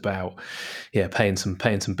just about paying some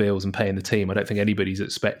bills and paying the team. I don't think anybody's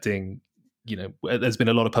expecting. There's been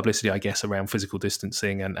a lot of publicity, I guess, around physical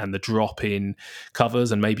distancing and the drop in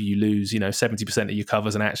covers, and maybe you lose, 70% of your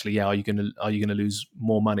covers, and actually, are you going to lose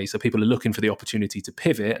more money? So people are looking for the opportunity to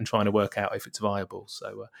pivot and trying to work out if it's viable.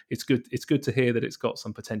 So it's good to hear that it's got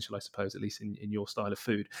some potential, I suppose, at least in your style of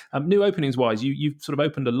food. New openings wise, you've sort of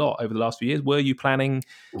opened a lot over the last few years. Were you planning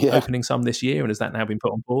opening some this year, and has that now been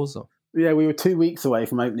put on pause? Or? Yeah, we were 2 weeks away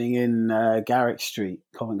from opening in Garrick Street,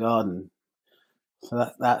 Covent Garden.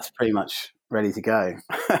 So that's pretty much ready to go.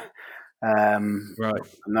 Right.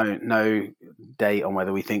 No date on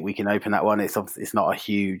whether we think we can open that one. It's not a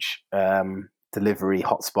huge delivery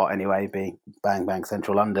hotspot anyway, being bang bang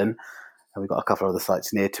central London, and we've got a couple of other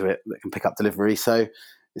sites near to it that can pick up delivery. So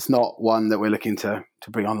it's not one that we're looking to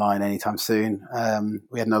bring online anytime soon.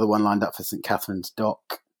 We had another one lined up for St Catherine's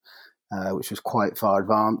Dock, which was quite far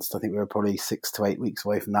advanced. I think we were probably 6 to 8 weeks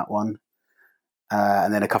away from that one.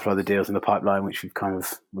 And then a couple of other deals in the pipeline, which we've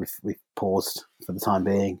paused for the time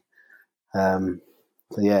being.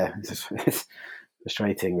 It's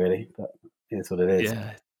frustrating, really, but it's what it is.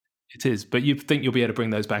 Yeah, it is. But you think you'll be able to bring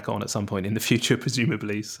those back on at some point in the future,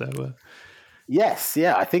 presumably. So, yes,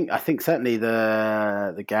 yeah, I think certainly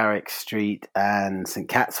the Garrick Street and St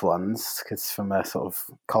Cat's ones, because from a sort of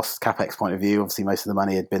cost capex point of view, obviously most of the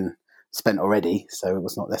money had been spent already, so it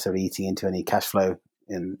was not necessarily eating into any cash flow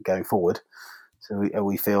in going forward. So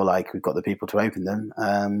we feel like we've got the people to open them.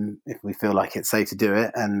 If we feel like it's safe to do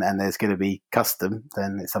it and there's going to be custom,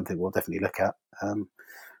 then it's something we'll definitely look at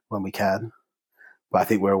when we can. But I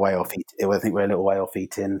think we're a little way off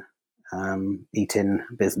eating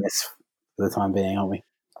business for the time being, aren't we?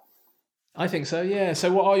 I think so, yeah.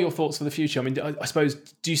 So what are your thoughts for the future? I mean, I suppose,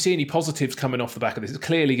 do you see any positives coming off the back of this? It's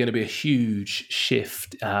clearly going to be a huge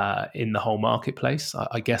shift in the whole marketplace.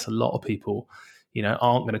 I guess a lot of people,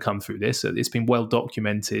 aren't going to come through this. It's been well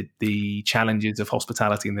documented, the challenges of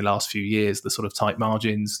hospitality in the last few years, the sort of tight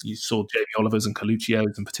margins. You saw Jamie Oliver's and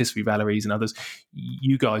Coluccio's and Patisserie Valerie's and others.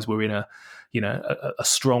 You guys were in a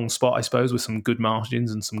strong spot, I suppose, with some good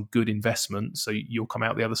margins and some good investment. So you'll come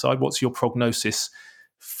out the other side. What's your prognosis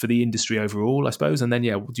for the industry overall, I suppose? And then,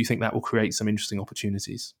 do you think that will create some interesting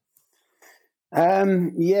opportunities?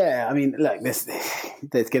 Yeah, I mean, look,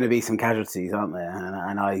 there's going to be some casualties, aren't there?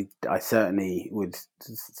 And I certainly would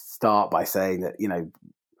start by saying that,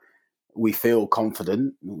 we feel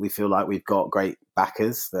confident. We feel like we've got great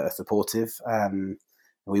backers that are supportive.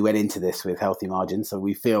 We went into this with healthy margins, so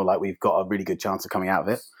we feel like we've got a really good chance of coming out of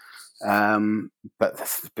it. But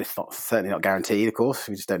it's certainly not guaranteed, of course.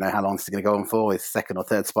 We just don't know how long this is going to go on for, with second or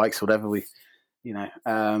third spikes, whatever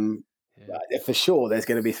for sure, there's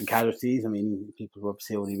going to be some casualties. I mean, people are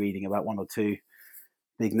obviously already reading about one or two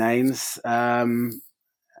big names. I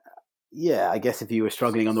guess if you were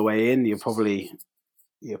struggling on the way in, you're probably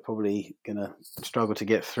going to struggle to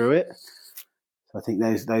get through it. So I think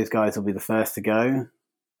those guys will be the first to go.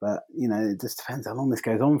 But it just depends how long this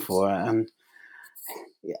goes on for. And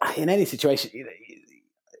in any situation,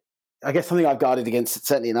 I guess something I've guarded against,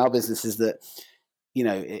 certainly in our business, is that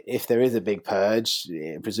if there is a big purge,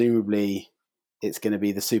 presumably it's going to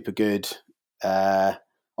be the super good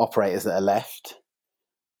operators that are left,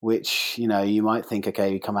 which, you might think,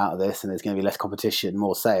 okay, we come out of this and there's going to be less competition,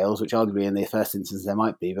 more sales, which arguably in the first instance there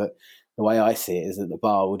might be. But the way I see it is that the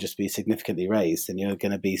bar will just be significantly raised and you're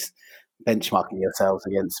going to be benchmarking yourselves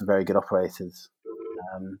against some very good operators.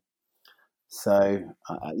 I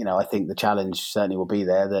think the challenge certainly will be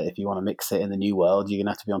there, that if you want to mix it in the new world, you're going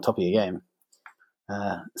to have to be on top of your game.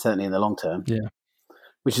 Certainly in the long term,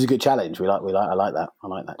 which is a good challenge. I like that. I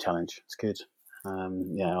like that challenge. It's good. I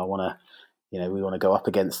want to, we want to go up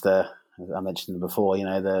against as I mentioned before,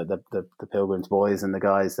 the Pilgrims boys and the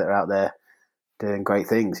guys that are out there doing great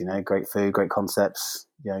things. Great food, great concepts.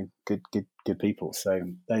 Good people. So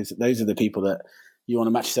those are the people that you want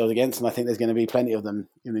to match yourselves against, and I think there's going to be plenty of them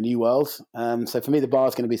in the new world. So for me, the bar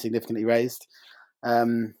is going to be significantly raised,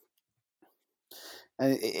 and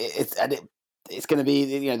it's going to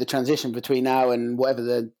be, the transition between now and whatever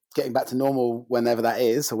the getting back to normal, whenever that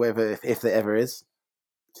is, or whether, if there ever is.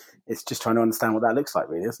 It's just trying to understand what that looks like,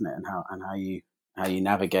 really, isn't it? And how you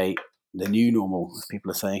navigate the new normal, as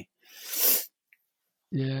people are saying.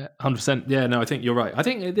 Yeah, 100%. Yeah, no, I think you're right. I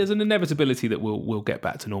think there's an inevitability that we'll get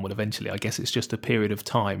back to normal eventually. I guess it's just a period of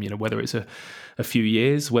time, whether it's a few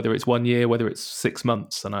years, whether it's 1 year, whether it's 6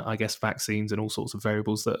 months. And I guess vaccines and all sorts of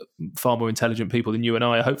variables that far more intelligent people than you and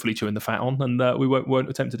I are hopefully chewing the fat on. And we won't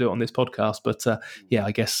attempt to do it on this podcast. But I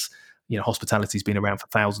guess hospitality's been around for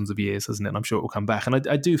thousands of years, hasn't it? And I'm sure it will come back. And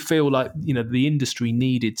I do feel like, the industry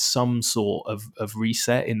needed some sort of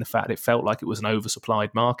reset, in the fact it felt like it was an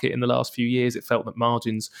oversupplied market in the last few years. It felt that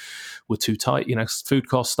margins were too tight. Food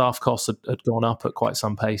costs, staff costs had gone up at quite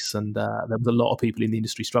some pace, and there was a lot of people in the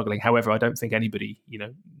industry struggling. However, I don't think anybody,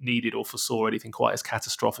 needed or foresaw anything quite as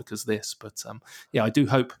catastrophic as this. But I do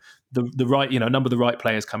hope the right, a number of the right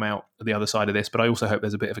players come out at the other side of this, but I also hope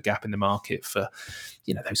there's a bit of a gap in the market for,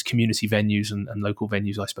 those community venues and local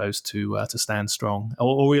venues, I suppose, to stand strong,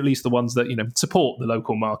 or at least the ones that, support the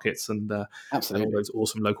local markets and absolutely, all those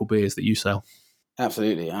awesome local beers that you sell.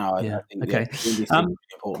 Absolutely. I think okay. It's really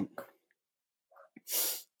important.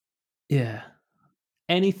 Yeah.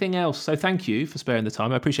 Anything else? So thank you for sparing the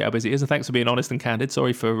time. I appreciate how busy it is, and thanks for being honest and candid.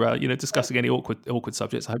 Sorry for discussing any awkward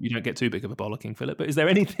subjects. I hope you don't get too big of a bollocking, Philip. But is there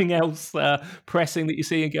anything else pressing that you're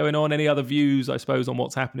seeing going on? Any other views, I suppose, on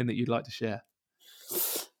what's happening that you'd like to share?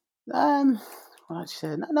 No.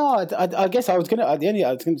 I guess I was going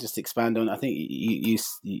to just expand on. I think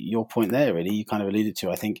your point there. Really, you kind of alluded to.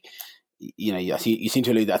 I think you seem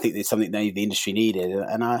to allude that I think there's something that the industry needed,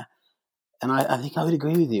 and I think I would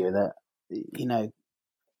agree with you that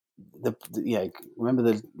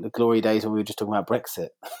remember the glory days when we were just talking about Brexit,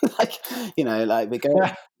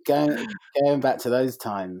 going back to those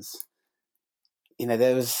times.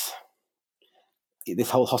 There was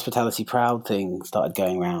this whole hospitality proud thing started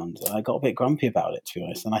going around, and I got a bit grumpy about it, to be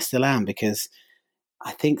honest, and I still am, because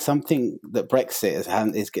I think something that Brexit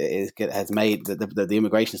has made, that the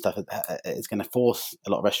immigration stuff is going to force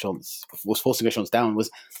a lot of restaurants, was forcing restaurants down,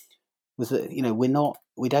 was that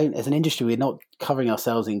we don't as an industry, we're not covering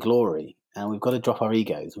ourselves in glory, and we've got to drop our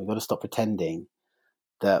egos. We've got to stop pretending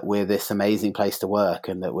that we're this amazing place to work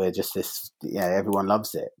and that we're just this, everyone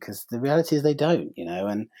loves it, because the reality is they don't,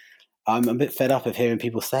 and I'm a bit fed up of hearing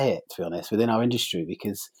people say it, to be honest, within our industry,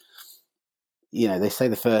 because they say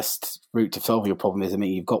the first route to solving your problem is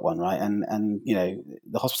admitting you've got one, right? And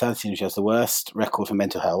the hospitality industry has the worst record for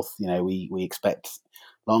mental health. We expect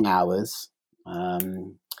long hours.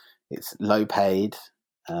 It's low paid.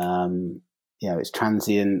 It's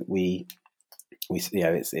transient.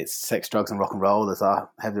 It's sex, drugs, and rock and roll, as our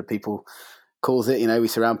head of people calls it. We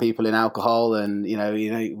surround people in alcohol, and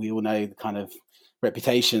we all know the kind of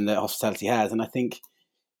reputation that hospitality has. And I think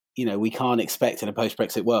we can't expect in a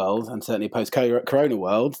post-Brexit world, and certainly a post-Corona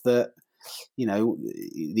world, that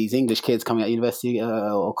these English kids coming out of university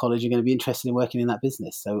or college are going to be interested in working in that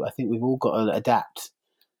business. So I think we've all got to adapt.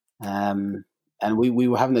 And we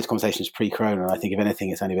were having those conversations pre-Corona, and I think if anything,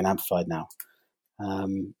 it's only been amplified now.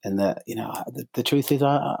 And that the truth is,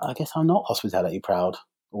 I guess I'm not hospitality proud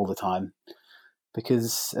all the time,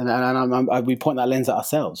 because we point that lens at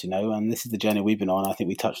ourselves, and this is the journey we've been on. I think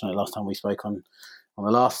we touched on it last time we spoke on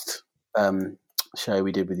the last show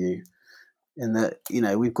we did with you, in that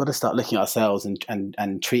we've got to start looking at ourselves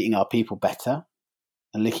and treating our people better,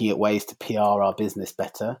 and looking at ways to PR our business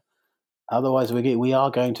better. Otherwise, we are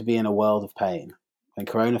going to be in a world of pain. When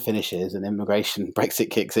Corona finishes and immigration Brexit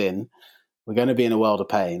kicks in, we're going to be in a world of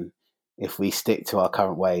pain if we stick to our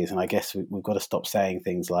current ways. And I guess we've got to stop saying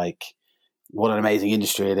things like, what an amazing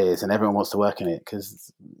industry it is and everyone wants to work in it,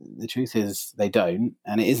 because the truth is they don't,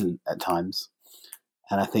 and it isn't at times.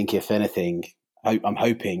 And I think, if anything, I'm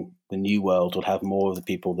hoping the new world will have more of the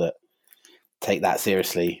people that take that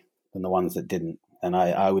seriously than the ones that didn't. And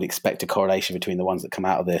I would expect a correlation between the ones that come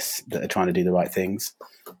out of this that are trying to do the right things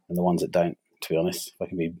and the ones that don't, to be honest, if I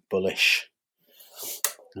can be bullish.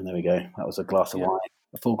 And there we go. That was a glass of wine,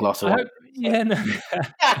 a full glass of wine. It's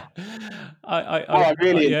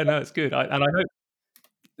good. And I hope.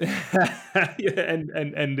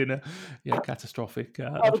 End in a catastrophic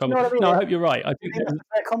trouble. You know what I mean? No, I hope you're right. I think that's a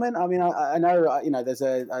fair comment. I mean, I know I know a few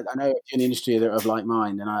in the industry that are of like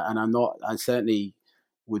mind, and I certainly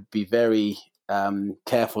would be very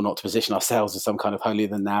careful not to position ourselves as some kind of holier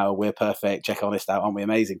than thou. We're perfect. Check our list out, aren't we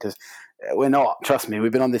amazing? Because we're not. Trust me,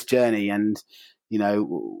 we've been on this journey, and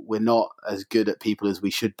we're not as good at people as we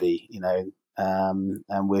should be. And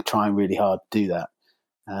we're trying really hard to do that.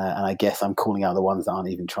 And I guess I'm calling out the ones that aren't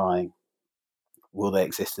even trying. Will they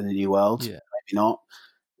exist in the new world? Yeah. Maybe not.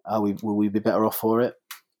 Will we be better off for it?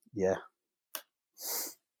 Yeah.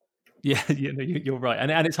 Yeah, you're right,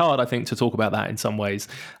 and it's hard, I think, to talk about that in some ways,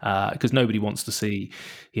 because nobody wants to see,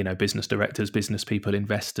 business directors, business people,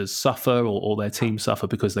 investors suffer or their teams suffer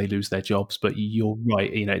because they lose their jobs. But you're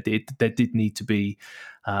right, there did need to be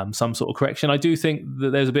some sort of correction. I do think that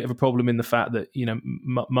there's a bit of a problem in the fact that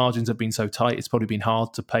margins have been so tight. It's probably been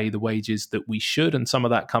hard to pay the wages that we should, and some of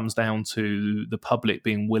that comes down to the public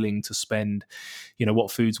being willing to spend,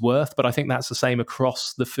 what food's worth. But I think that's the same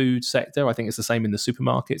across the food sector. I think it's the same in the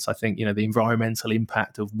supermarkets. I think the environmental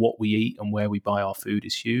impact of what we eat and where we buy our food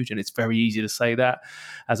is huge, and it's very easy to say that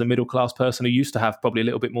as a middle class person who used to have probably a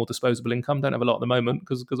little bit more disposable income. Don't have a lot at the moment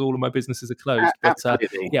because all of my businesses are closed. But I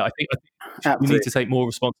think we need to take more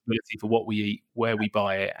responsibility for what we eat, where we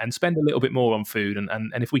buy it, and spend a little bit more on food.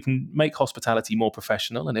 And if we can make hospitality more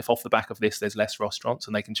professional, and if off the back of this there's less restaurants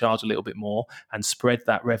and they can charge a little bit more and spread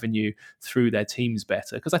that revenue through their teams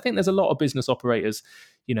better, because I think there's a lot of business operators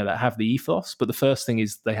that have the ethos, but the first thing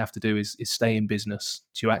is they have to do is stay in business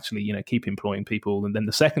to actually keep employing people. And then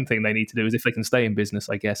the second thing they need to do is, if they can stay in business,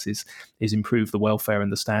 I guess, is improve the welfare and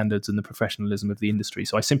the standards and the professionalism of the industry.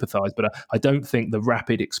 So I sympathize, but I don't think the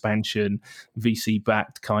rapid expansion, VC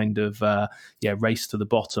backed kind of race to the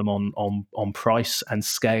bottom on price and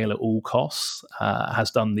scale at all costs has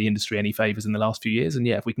done the industry any favors in the last few years. And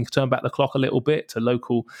if we can turn back the clock a little bit to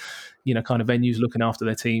local kind of venues looking after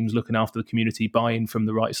their teams, looking after the community, buying from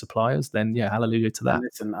the right suppliers, then hallelujah to that.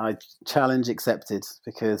 Listen, I challenge accepted,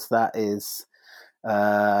 because that is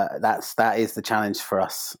the challenge for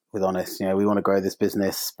us with Honest. We want to grow this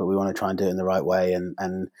business, but we want to try and do it in the right way, and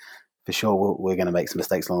for sure we're going to make some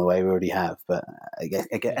mistakes along the way. We already have, but again,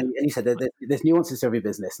 and you said there's nuances to every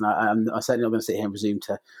business, and I'm certainly not going to sit here and presume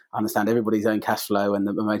to understand everybody's own cash flow and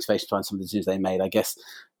the motivation behind some of the decisions they made. I guess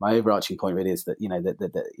my overarching point really is that you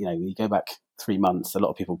go back 3 months, a lot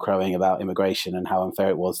of people crowing about immigration and how unfair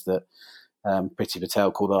it was that Priti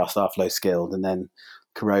Patel called our staff low skilled, and then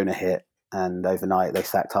Corona hit, and overnight they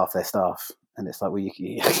sacked half their staff, and it's like, well, you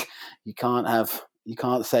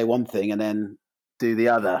can't say one thing and then do the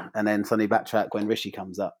other, and then suddenly backtrack when Rishi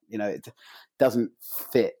comes up. It doesn't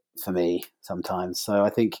fit for me sometimes. So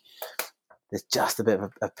I think there's just a bit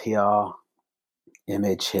of a PR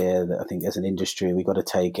image here that I think as an industry we've got to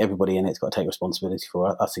take, everybody in it's got to take responsibility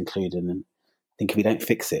for, us included. And I think if we don't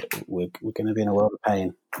fix it, we're going to be in a world of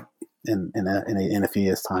pain in a few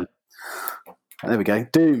years' time. There we go.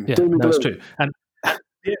 Doom. Yeah, Doom and that's gloom. true. And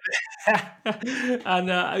and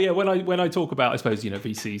when I talk about, I suppose,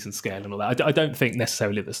 VCs and scale and all that, I don't think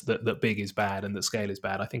necessarily that big is bad and that scale is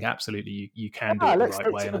bad. I think absolutely you can do it the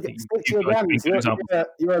right way, and I think stick to your guns.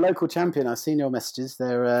 You're a local champion. I've seen your messages.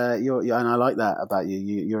 They're and I like that about you.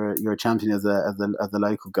 You're a champion of the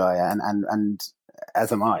local guy, and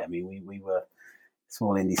as am I. I mean, we were a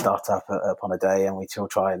small indie startup upon a day, and we still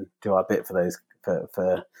try and do our bit for those for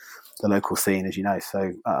the local scene, as you know.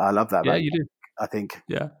 So I love that. Yeah, you do. I think.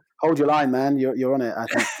 Yeah. Hold your line, man. You're on it. I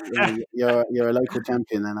think you're a local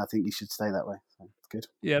champion, and I think you should stay that way. So it's good.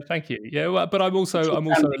 Yeah, thank you. Yeah, well, but I'm also a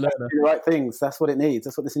learner. Do the right things. That's what it needs.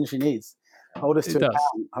 That's what this industry needs. Hold us to account.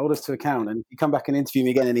 Hold us to account. And if you come back and interview me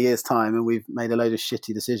again in a year's time, and we've made a load of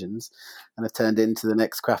shitty decisions and have turned into the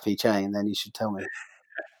next crappy chain, then you should tell me.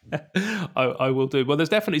 I will do. Well, there's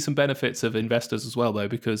definitely some benefits of investors as well, though,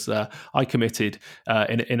 because I committed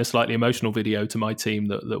in a slightly emotional video to my team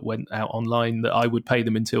that went out online that I would pay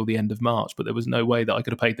them until the end of March, but there was no way that I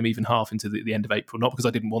could have paid them even half into the end of April, not because I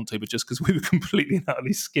didn't want to, but just because we were completely and utterly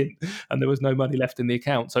skint and there was no money left in the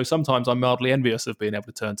account. So sometimes I'm mildly envious of being able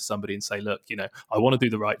to turn to somebody and say, look, I want to do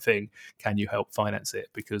the right thing. Can you help finance it?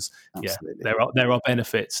 Because there are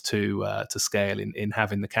benefits to scale in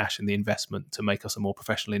having the cash and the investment to make us a more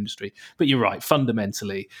professional industry. But you're right,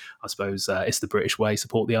 fundamentally I suppose it's the British way,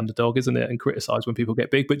 support the underdog, isn't it, and criticize when people get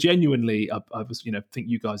big. But genuinely I was think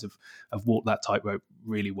you guys have walked that tightrope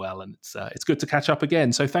really well, and it's good to catch up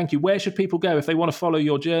again. So thank you. Where should people go if they want to follow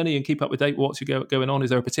your journey and keep up with date what's going on?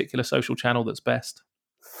 Is there a particular social channel that's best?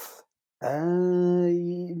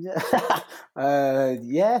 Instagram,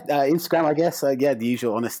 I guess. The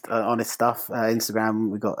usual honest stuff. Instagram,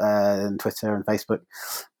 we've got and Twitter and Facebook.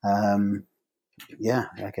 I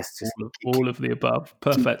guess just all of the above.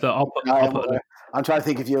 Perfect. I'm trying to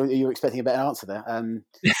think if you're expecting a better answer there.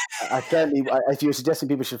 If you're suggesting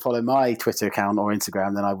people should follow my Twitter account or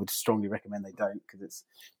Instagram, then I would strongly recommend they don't, because it's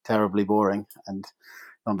terribly boring and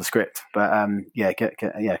nondescript. But if you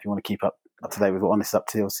want to keep up to date with what Honest up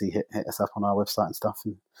to, obviously hit us up on our website and stuff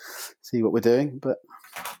and see what we're doing. But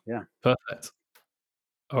yeah, perfect.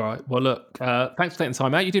 All right. Well, look, thanks for taking the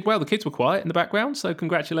time out. You did well. The kids were quiet in the background, so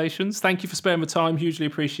congratulations. Thank you for sparing the time. Hugely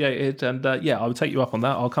appreciated. And I will take you up on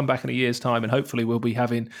that. I'll come back in a year's time, and hopefully we'll be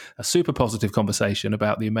having a super positive conversation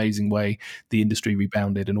about the amazing way the industry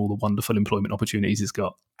rebounded and all the wonderful employment opportunities it's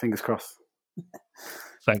got. Fingers crossed.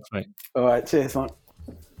 Thanks, mate. All right. Cheers, Mark.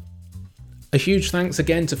 A huge thanks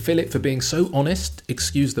again to Philip for being so honest,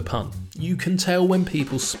 excuse the pun. You can tell when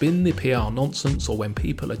people spin the PR nonsense or when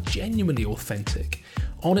people are genuinely authentic.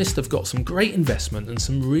 Honest have got some great investment and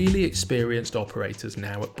some really experienced operators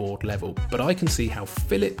now at board level, but I can see how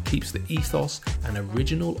Philip keeps the ethos and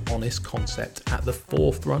original Honest concept at the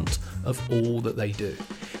forefront of all that they do.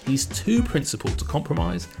 He's too principled to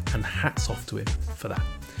compromise, and hats off to him for that.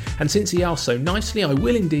 And since he asked so nicely, I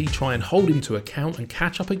will indeed try and hold him to account and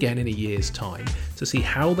catch up again in a year's time to see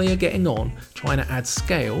how they are getting on trying to add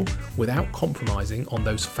scale without compromising on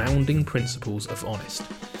those founding principles of Honest.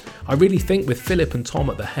 I really think with Philip and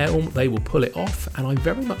Tom at the helm, they will pull it off, and I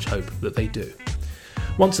very much hope that they do.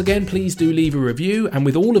 Once again, please do leave a review, and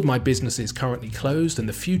with all of my businesses currently closed and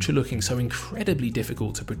the future looking so incredibly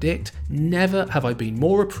difficult to predict, never have I been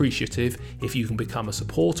more appreciative if you can become a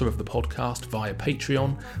supporter of the podcast via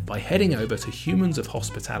Patreon by heading over to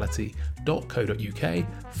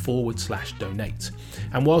humansofhospitality.co.uk/donate.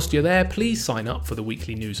 And whilst you're there, please sign up for the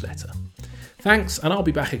weekly newsletter. Thanks, and I'll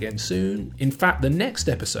be back again soon. In fact, the next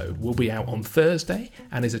episode will be out on Thursday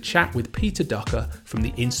and is a chat with Peter Ducker from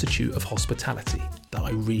the Institute of Hospitality that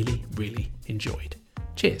I really, really enjoyed.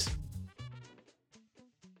 Cheers.